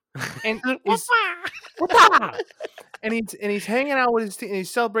the, and he's what the, and he's hanging out with his team, and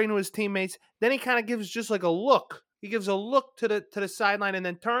he's celebrating with his teammates. Then he kind of gives just like a look. He gives a look to the sideline and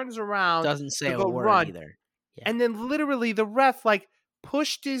then turns around. Doesn't say to a go word run. either. Yeah. And then literally the ref like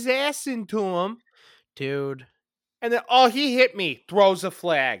pushed his ass into him, dude. And then he hit me. Throws a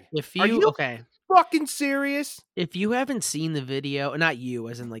flag. Are you fucking serious? If you haven't seen the video, not you,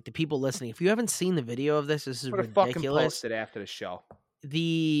 as in like the people listening, if you haven't seen the video of this is ridiculous. Fucking post it after the show.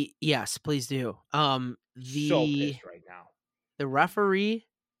 Yes, please do. So pissed right now. The referee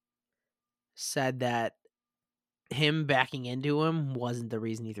said that him backing into him wasn't the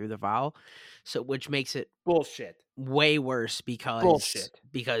reason he threw the foul, so which makes it bullshit. Way worse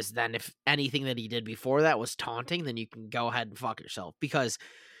because then if anything that he did before that was taunting, then you can go ahead and fuck yourself. Because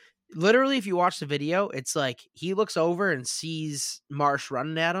literally, if you watch the video, it's like he looks over and sees Marsh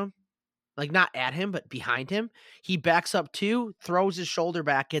running at him, like not at him, but behind him. He backs up too, throws his shoulder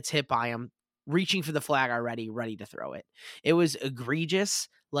back, gets hit by him, reaching for the flag already, ready to throw it. It was egregious.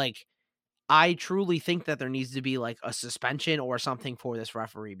 Like, I truly think that there needs to be like a suspension or something for this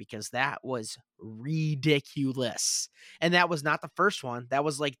referee because that was ridiculous. And that was not the first one. That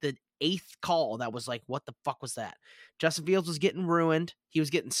was like the 8th call. That was like, what the fuck was that? Justin Fields was getting ruined. He was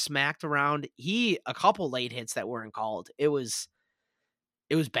getting smacked around. A couple late hits that weren't called. It was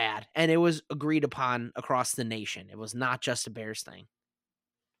bad. And it was agreed upon across the nation. It was not just a Bears thing.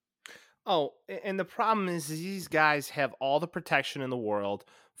 Oh, and the problem is these guys have all the protection in the world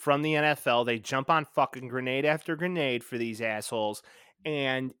from the NFL. They jump on fucking grenade after grenade for these assholes.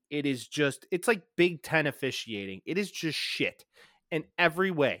 And it's like Big Ten officiating. It is just shit in every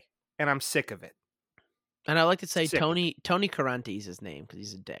way. And I'm sick of it. And I like to say Sick of it. Tony Carenti is his name because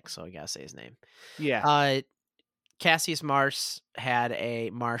he's a dick, so I gotta say his name. Yeah. Uh, Cassius Marsh,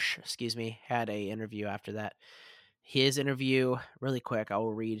 excuse me, had a interview after that. His interview, really quick, I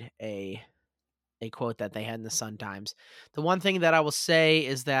will read a quote that they had in the Sun Times. The one thing that I will say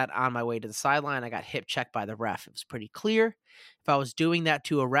is that on my way to the sideline, I got hip checked by the ref. It was pretty clear. If I was doing that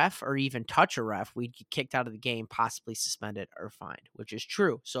to a ref or even touch a ref, we'd get kicked out of the game, possibly suspended or fined, which is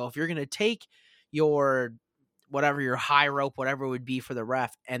true. So if you're going to take your whatever your high rope, whatever it would be for the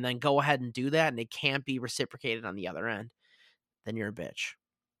ref, and then go ahead and do that, and it can't be reciprocated on the other end, then you're a bitch.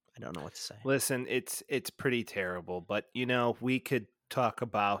 I don't know what to say. Listen, it's pretty terrible, but we could talk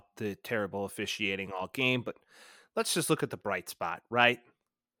about the terrible officiating all game, but let's just look at the bright spot, right?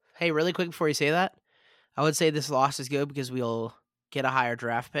 Hey, really quick before you say that, I would say this loss is good because we'll get a higher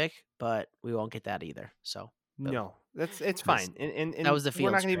draft pick, but we won't get that either. So, boom. No, it's Because fine, and that and was the we're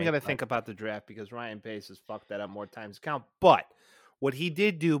not Fields even trade, going to but think about the draft because Ryan Pace has fucked that up more times than count. But what he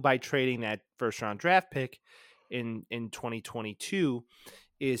did do by trading that first round draft pick in 2022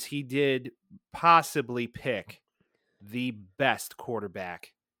 is he did possibly pick the best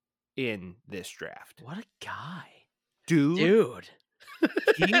quarterback in this draft. what a guy. Dude, Dude.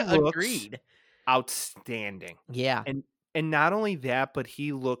 he looks Agreed. outstanding. Yeah. And not only that, but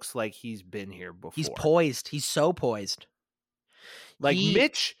he looks like he's been here He's before. poised. He's so poised. Like He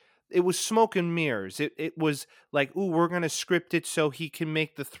Mitch, it was smoke and mirrors. It was like, ooh, we're gonna script it so he can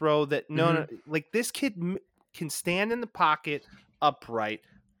make the throw that no, Mhm. like this kid can stand in the pocket upright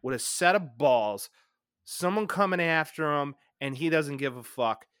with a set of balls, someone coming after him, and he doesn't give a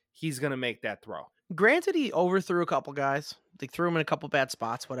fuck. He's gonna make that throw. Granted, he overthrew a couple guys. They threw him in a couple bad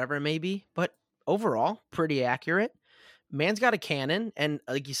spots, whatever it may be, but overall, pretty accurate. Man's got a cannon, and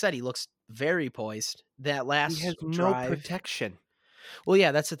like you said, he looks very poised. That He has last no drive. protection. Well,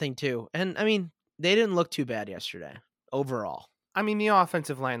 yeah, that's the thing too. And I mean, they didn't look too bad yesterday overall. I mean, the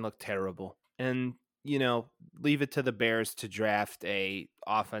offensive line looked terrible, and leave it to the Bears to draft a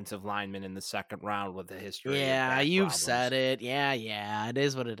offensive lineman in the second round with a history of Yeah, back you've problems. said it. Yeah, it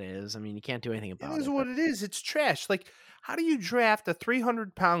is what it is. I mean, you can't do anything It about is it. But what it is. It's trash. Like, how do you draft a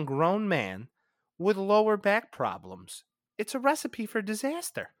 300-pound grown man with lower back problems? It's a recipe for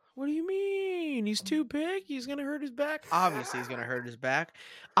disaster. what do you mean? He's too big. He's gonna hurt his back. Obviously, he's gonna hurt his back.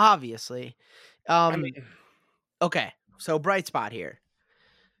 Obviously. I Um. mean, Okay. So bright spot here.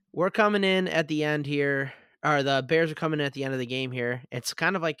 We're coming in at the end here, or the Bears are coming in at the end of the game here. It's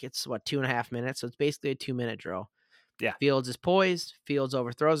kind of like it's what 2.5 minutes, so it's basically a 2-minute drill. yeah, Fields is poised. Fields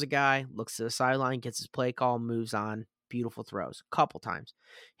overthrows a guy, looks to the sideline, gets his play call, moves on. Beautiful throws, a couple times.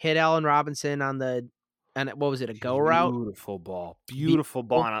 Hit Allen Robinson on the, and what was it, a go route? beautiful ball. Beautiful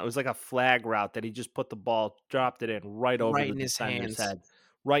ball. Beautiful, And it was like a flag route that he just put the ball, dropped it in right over right the in his defender's hands. head,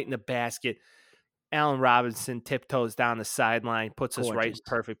 right in the basket. Allen Robinson tiptoes down the sideline, puts us right in Gorgeous.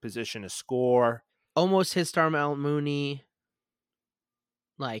 perfect position to score. Almost hit Darnell Mooney.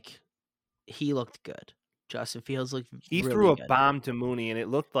 Like, he looked good. Justin Fields looked He threw really a good. bomb to Mooney, and it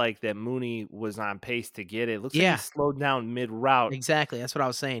looked like that Mooney was on pace to get it. It looks like he Yeah, slowed down mid-route. exactly. That's what I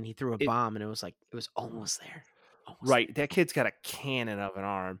was saying. He threw a It bomb, and it was like it was almost there. Almost right, that kid's got a cannon of an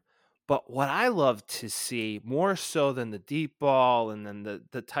arm. But what I love to see more so than the deep ball and then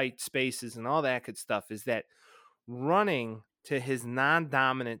the tight spaces and all that good stuff is that running to his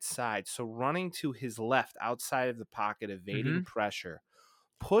non-dominant side, so running to his left outside of the pocket, there. evading pressure,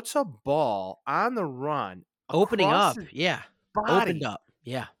 puts a ball on the run Opening across up, his yeah. Opened body up,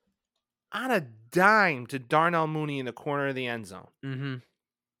 yeah. on a dime to Darnell Mooney in the corner of the end zone. Mhm.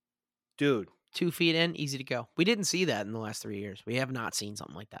 Dude, 2 feet in, easy to go. We didn't see that in the last 3 years. We have not seen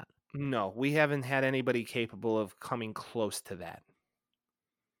something like that. no, we haven't had anybody capable of coming close to that.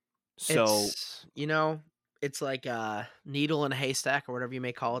 So, It's like a needle in a haystack or whatever you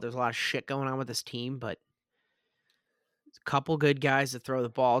may call it. There's a lot of shit going on with this team, but a couple good guys to throw the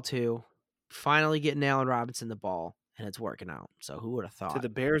ball to. Finally getting Allen Robinson the ball, and it's working out. So who would have to thought? the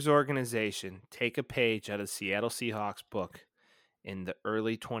Bears organization, take a page out of Seattle Seahawks book in the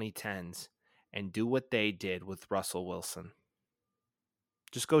early 2010s and do what they did with Russell Wilson.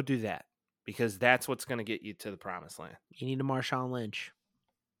 Just go do that because that's what's going to get you to the promised land. You need a Marshawn Lynch.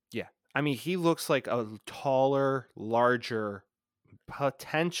 Yeah. I mean, he looks like a taller, larger,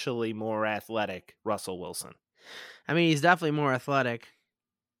 potentially more athletic Russell Wilson. I mean, he's definitely more athletic,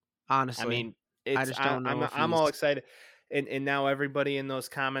 I honestly. mean, I it's just don't know if I'm he's all excited. And now everybody in those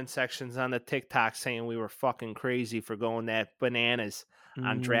comment sections on the TikTok saying we were fucking crazy for going that bananas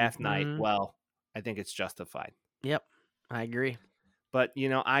on draft night. Mhm. Well, I think it's justified. Yep, I agree. But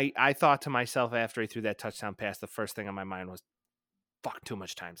I thought to myself after he threw that touchdown pass, the first thing on my mind was, fuck, too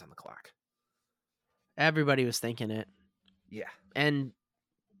much time's on the clock. Everybody was thinking it. Yeah. And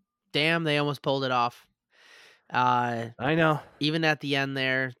damn, they almost pulled it off. I know. Even at the end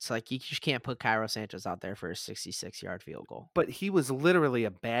there, it's like you just can't put Cairo Sanchez out there for a 66-yard field goal. But he was literally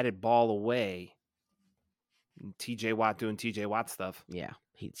a batted ball away. TJ Watt doing TJ Watt stuff. Yeah,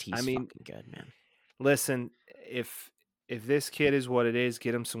 he's I mean, fucking good, man. listen, if this kid is what it is,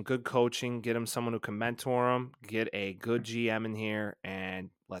 get him some good coaching, get him someone who can mentor him, get a good GM in here, and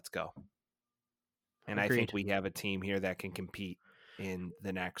let's go. And Agreed. I think we have a team here that can compete in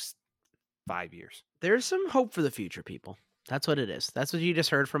the next 5 years. There's some hope for the future, people. That's what it is. That's what you just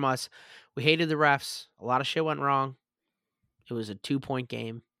heard from us. We hated the refs. A lot of shit went wrong. It was a 2-point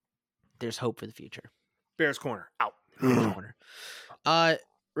game. There's hope for the future. Bears Corner out. Bears Corner.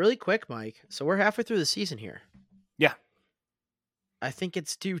 Really quick, Mike. So we're halfway through the season here. Yeah. I think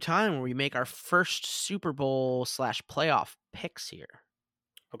it's due time where we make our first Super Bowl / playoff picks here.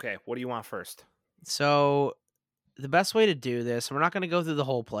 Okay, what do you want first? So the best way to do this, we're not going to go through the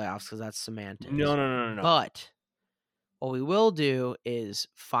whole playoffs because that's semantics. No. But what we will do is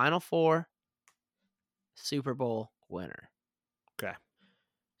Final Four, Super Bowl winner. Okay.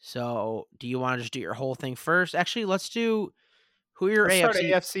 So do you want to just do your whole thing first? Actually, let's do who are your Let's start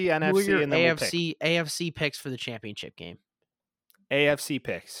AFC, AFC, who are NFC, your and then we'll pick. AFC picks for the championship game. AFC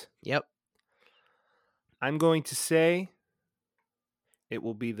picks. Yep. I'm going to say it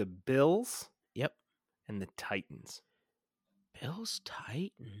will be the Bills. Yep. And the Titans. Bills,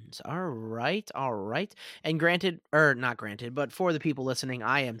 Titans. All right. And not granted, but for the people listening,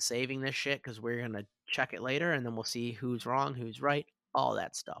 I am saving this shit because we're gonna check it later, and then we'll see who's wrong, who's right, all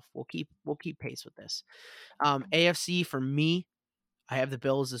that stuff. We'll keep pace with this. AFC for me, I have the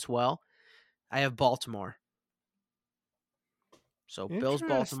Bills as well. I have Baltimore. So Bills,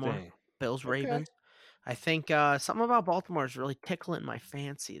 Baltimore, Bills, Ravens. I think something about Baltimore is really tickling my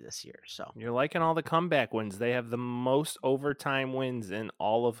fancy this year. So you're liking all the comeback wins. They have the most overtime wins in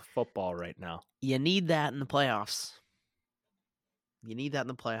all of football right now. You need that in the playoffs.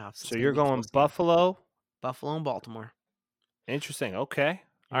 So you're going Buffalo? Buffalo and Baltimore. Interesting. Okay.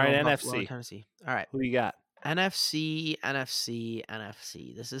 All right, NFC. Buffalo and Tennessee. All right. Who you got? NFC.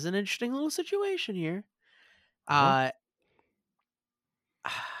 This is an interesting little situation here.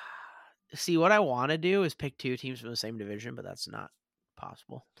 See, what I want to do is pick two teams from the same division, but that's not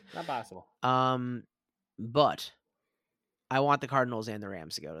possible. Not possible. But I want the Cardinals and the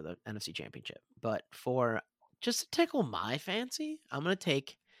Rams to go to the NFC Championship. But for just to tickle my fancy, I'm going to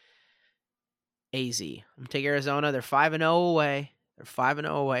take AZ. I'm going to take Arizona. They're 5-0 away. They're 5-0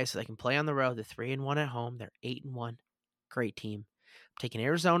 away, so they can play on the road. They're 3-1 at home. They're 8-1. Great team. I'm taking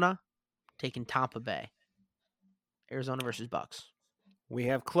Arizona. I'm taking Tampa Bay. Arizona versus Bucks. We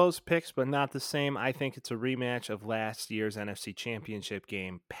have close picks, but not the same. I think it's a rematch of last year's NFC Championship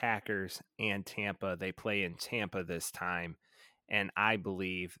game, Packers and Tampa. They play in Tampa this time, and I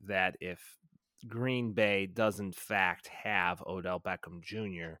believe that if Green Bay does in fact have Odell Beckham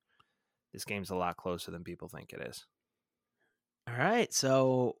Jr., this game's a lot closer than people think it is. All right,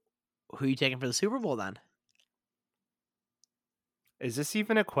 so who are you taking for the Super Bowl then? Is this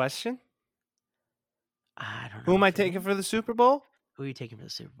even a question? I don't know. Who am I taking for the Super Bowl? Who are you taking for the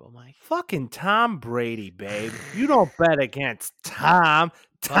Super Bowl, Mike? Fucking Tom Brady, babe. You don't bet against Tom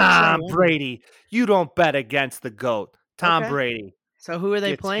Brady. You don't bet against the GOAT. Tom Brady. So who are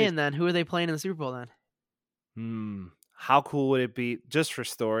they playing then? Who are they playing in the Super Bowl then? How cool would it be, just for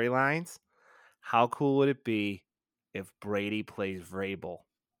storylines, how cool would it be if Brady plays Vrabel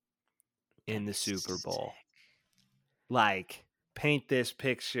in the Super Bowl? Like, paint this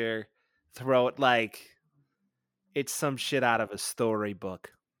picture, throw it like it's some shit out of a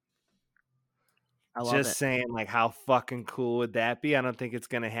storybook. I love it. Just saying, like, how fucking cool would that be? I don't think it's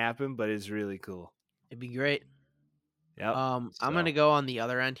going to happen, but it's really cool. It'd be great. Yep. I'm going to go on the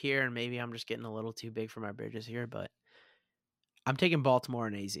other end here, and maybe I'm just getting a little too big for my bridges here, but I'm taking Baltimore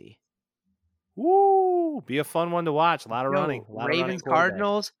and AZ. Woo! Be a fun one to watch. A lot of running. Ravens,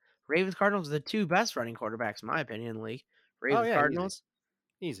 Cardinals. Ravens, Cardinals are the two best running quarterbacks, in my opinion, in the league. Ravens, Cardinals.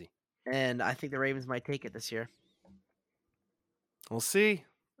 Easy. And I think the Ravens might take it this year. We'll see.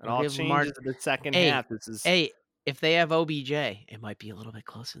 It all changes in the second half. If they have OBJ, it might be a little bit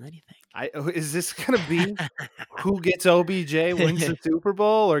closer than anything. Is this going to be who gets OBJ wins the Super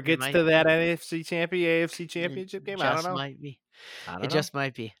Bowl or gets to that AFC championship game? I don't know. Might be. It just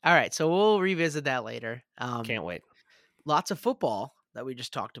might be. All right, so we'll revisit that later. Can't wait. Lots of football that we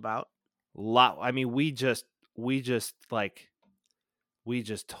just talked about. I mean, we just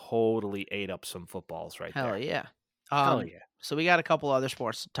totally ate up some footballs right there. Hell yeah. Hell yeah. So we got a couple other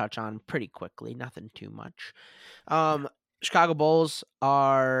sports to touch on pretty quickly. Nothing too much. Chicago Bulls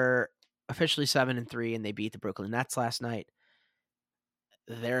are officially 7-3, and they beat the Brooklyn Nets last night.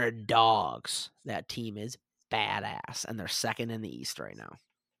 They're dogs. That team is badass, and they're second in the East right now.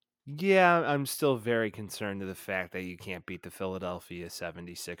 Yeah, I'm still very concerned to the fact that you can't beat the Philadelphia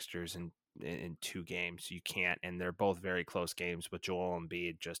 76ers in 2 games. You can't, and they're both very close games, but Joel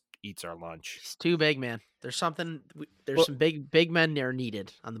Embiid just eats our lunch. He's too big, man. There's some Well, big men there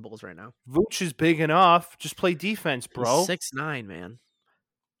needed on the Bulls right now. Vooch is big enough. Just play defense, He's bro. 6'9", man.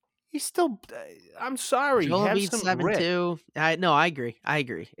 He's still. I'm sorry. Joel Have Embiid's some grit. 7'2". I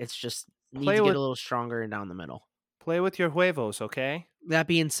agree. It's just needs Play to get with a little stronger and down the middle. play with your huevos, okay? That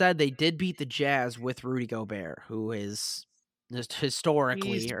being said, they did beat the Jazz with Rudy Gobert, who is just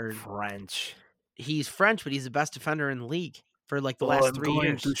historically, He's or French. he's French, but he's the best defender in the league for like the last 3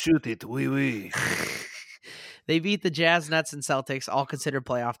 years. to shoot it. Oui, oui. They beat the Jazz, Nets, and Celtics, all considered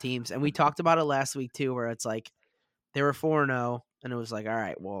playoff teams. And we talked about it last week too, where it's like they were 4-0, and it was like, all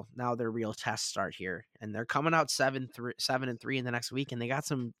right, well, now their real tests start here. And they're coming out 7-3 in the next week, and they got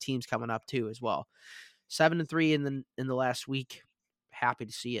some teams coming up too as well. 7-3 in the last week. Happy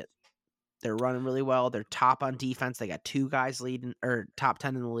to see it. They're running really well. They're top on defense. They got 2 guys leading or top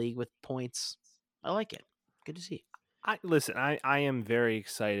 10 in the league with points. I like it. Good to see. I am very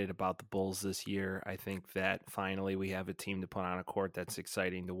excited about the Bulls this year. I think that finally we have a team to put on a court that's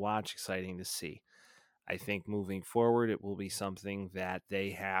exciting to watch, exciting to see. I think moving forward, it will be something that they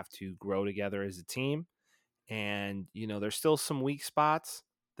have to grow together as a team. And, there's still some weak spots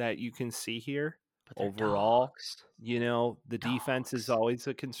that you can see here. But they're Overall, dogs. the defense is Dogs. always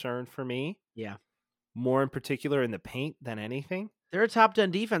a concern for me, Yeah. more in particular in the paint than anything. They're a top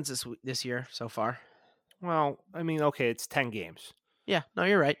 10 defense this year so far. Well, I mean, okay, it's 10 games. Yeah, no,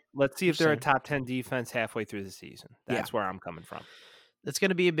 you're right. Let's see if Just they're saying. a top 10 defense halfway through the season. That's where I'm coming from. That's going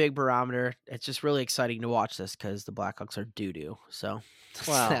to be a big barometer. It's just really exciting to watch this because the Blackhawks are doo-doo. So,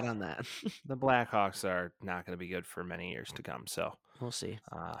 sad on that. The Blackhawks are not going to be good for many years to come. So, We'll see.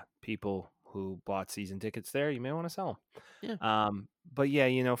 people who bought season tickets there, you may want to sell them. Yeah. But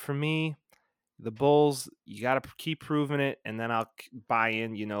yeah, for me, the Bulls, you got to keep proving it, and then I'll buy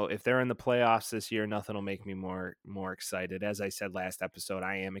in. If they're in the playoffs this year, nothing will make me more excited. As I said last episode,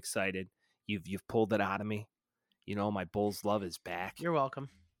 I am excited. You've pulled it out of me. My Bulls love is back. You're welcome.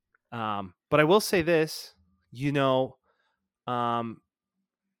 But I will say this, I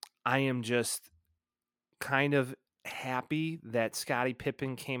am just kind of happy that Scottie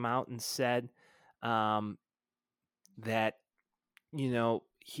Pippen came out and said that,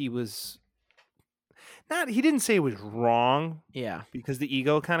 he was not, he didn't say it was wrong. Yeah. Because the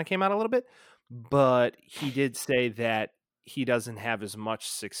ego kind of came out a little bit, but he did say that he doesn't have as much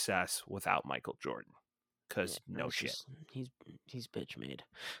success without Michael Jordan. Because no shit. He's bitch made.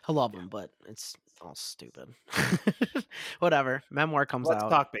 I love him, but it's all stupid. Whatever. Memoir comes Let's out.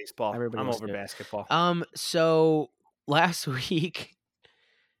 talk baseball. Everybody I'm listen over to it. basketball. So last week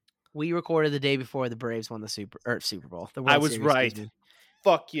we recorded the day before the Braves won the Super Bowl. The World I was Series, right.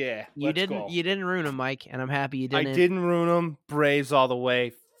 Fuck yeah. You didn't ruin them, Mike, and I'm happy you didn't. I didn't ruin them. Braves all the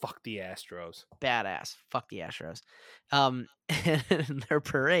way. Fuck the Astros. Badass. Fuck the Astros. And their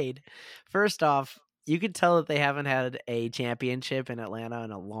parade. First off, you could tell that they haven't had a championship in Atlanta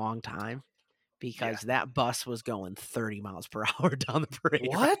in a long time because that bus was going 30 miles per hour down the parade.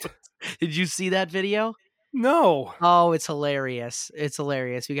 What? Road. Did you see that video? No. Oh, it's hilarious. It's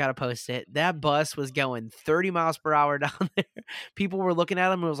hilarious. We got to post it. That bus was going 30 miles per hour down there. People were looking at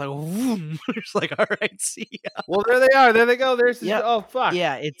them and it was like, whoom. It's like, all right, see ya. Well, there they are. There they go. There's oh, fuck.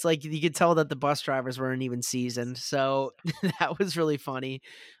 Yeah, it's like you could tell that the bus drivers weren't even seasoned. So that was really funny.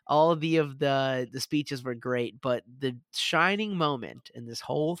 All of the speeches were great, but the shining moment in this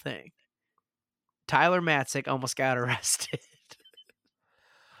whole thing, Tyler Matzik almost got arrested.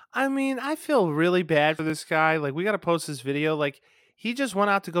 I mean, I feel really bad for this guy. Like, we got to post this video. Like, he just went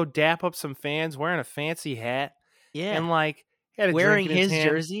out to go dap up some fans wearing a fancy hat. Yeah. And, like, had a wearing drink in his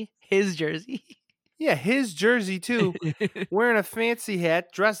jersey. His jersey. Yeah, his jersey, too. Wearing a fancy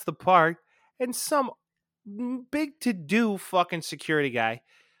hat, dressed the part. And some big to-do fucking security guy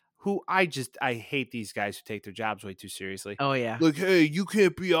who I hate these guys who take their jobs way too seriously. Oh, yeah. Like, hey, you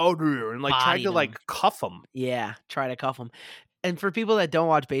can't be out here. And, like, tried to, like, cuff him. Yeah, try to cuff him. And for people that don't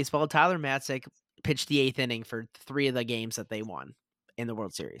watch baseball, Tyler Matzik pitched the 8th inning for 3 of the games that they won in the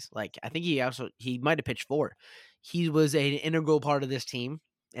World Series. Like, I think he might have pitched 4. He was an integral part of this team.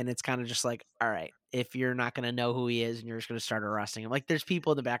 And it's kind of just like, all right, if you're not going to know who he is and you're just going to start arresting him. Like, there's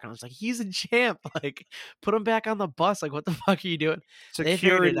people in the background. It's like, he's a champ. Like, put him back on the bus. Like, what the fuck are you doing? Security they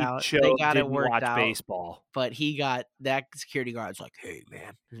figured it out. They got it worked out. Baseball. But he got that security guard's like, hey,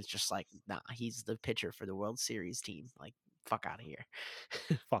 man. And it's just like, nah, he's the pitcher for the World Series team. Like, fuck out of here.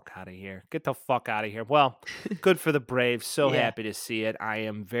 Fuck out of here. Get the fuck out of here. Well, good for the Braves. So Yeah. happy to see it. I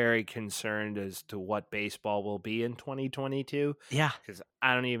am very concerned as to what baseball will be in 2022 Yeah. because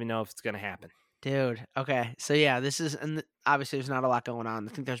I don't even know if it's going to happen. Dude. Okay. So yeah, this is and obviously there's not a lot going on.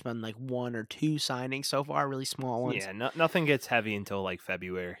 I think there's been like 1 or 2 signings so far, really small ones. Yeah, nothing gets heavy until like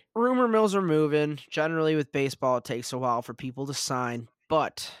February. Rumor mills are moving. Generally with baseball, it takes a while for people to sign,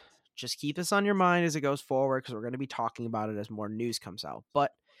 but just keep this on your mind as it goes forward because we're going to be talking about it as more news comes out.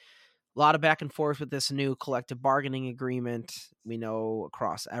 But a lot of back and forth with this new collective bargaining agreement. We know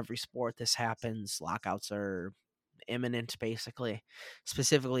across every sport this happens. Lockouts are imminent, basically,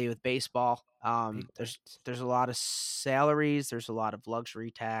 specifically with baseball. Big There's a lot of salaries. There's a lot of luxury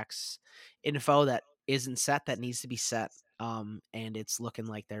tax info that isn't set that needs to be set. And it's looking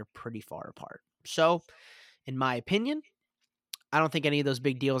like they're pretty far apart. So, in my opinion, I don't think any of those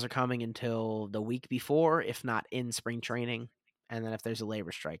big deals are coming until the week before, if not in spring training. And then if there's a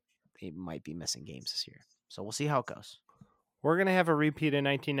labor strike, it might be missing games this year. So we'll see how it goes. We're going to have a repeat in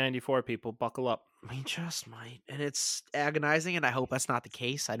 1994, people. Buckle up. We just might. And it's agonizing, and I hope that's not the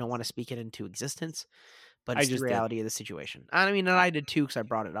case. I don't want to speak it into existence, but I it's the just did. reality of the situation. I mean, and I did too because I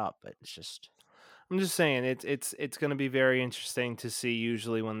brought it up, but it's just. I'm just saying it's going to be very interesting to see.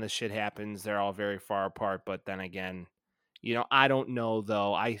 Usually when this shit happens, they're all very far apart. But then again, I don't know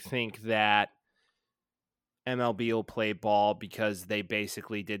though. I think that MLB will play ball because they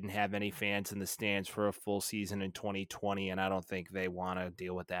basically didn't have any fans in the stands for a full season in 2020, and I don't think they want to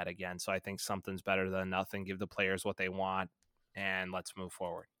deal with that again. So I think something's better than nothing. Give the players what they want, and let's move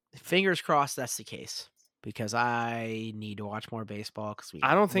forward. Fingers crossed that's the case because I need to watch more baseball because we I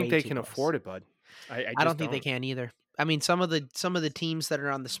get don't think way they too can close. afford it, bud. I I don't just think they don't. can either. I mean, some of the teams that are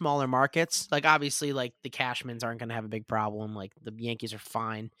on the smaller markets, like obviously, like the Cashmans aren't going to have a big problem. Like the Yankees are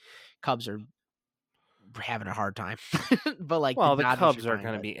fine, Cubs are having a hard time, but like the Well, the Dodgers are Cubs are fine.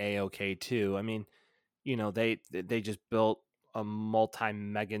 going to But be a-okay too. I mean, they just built a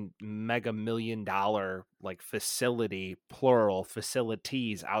mega million dollar like facility, plural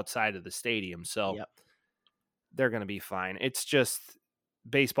facilities outside of the stadium. So yep, they're going to be fine. It's just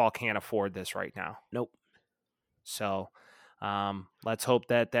baseball can't afford this right now. nope. So let's hope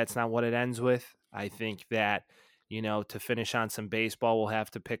that that's not what it ends with. I think that, to finish on some baseball, we'll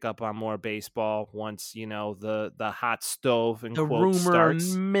have to pick up on more baseball once, the hot stove and The quote rumor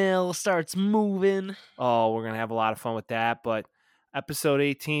starts. mill starts moving. Oh, we're going to have a lot of fun with that. But episode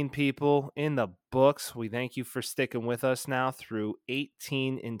 18, people, in the books. We thank you for sticking with us now through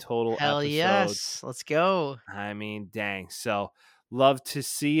 18 in total Hell episodes. yes, let's go. I mean, dang. So love to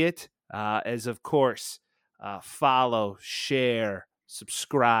see it. As of course, follow, share,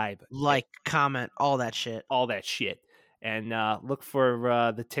 subscribe, Like, comment, all that shit. all that shit. And look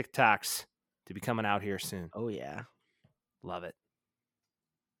for the TikToks to be coming out here soon. Oh yeah. Love it.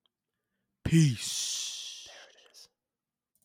 Peace.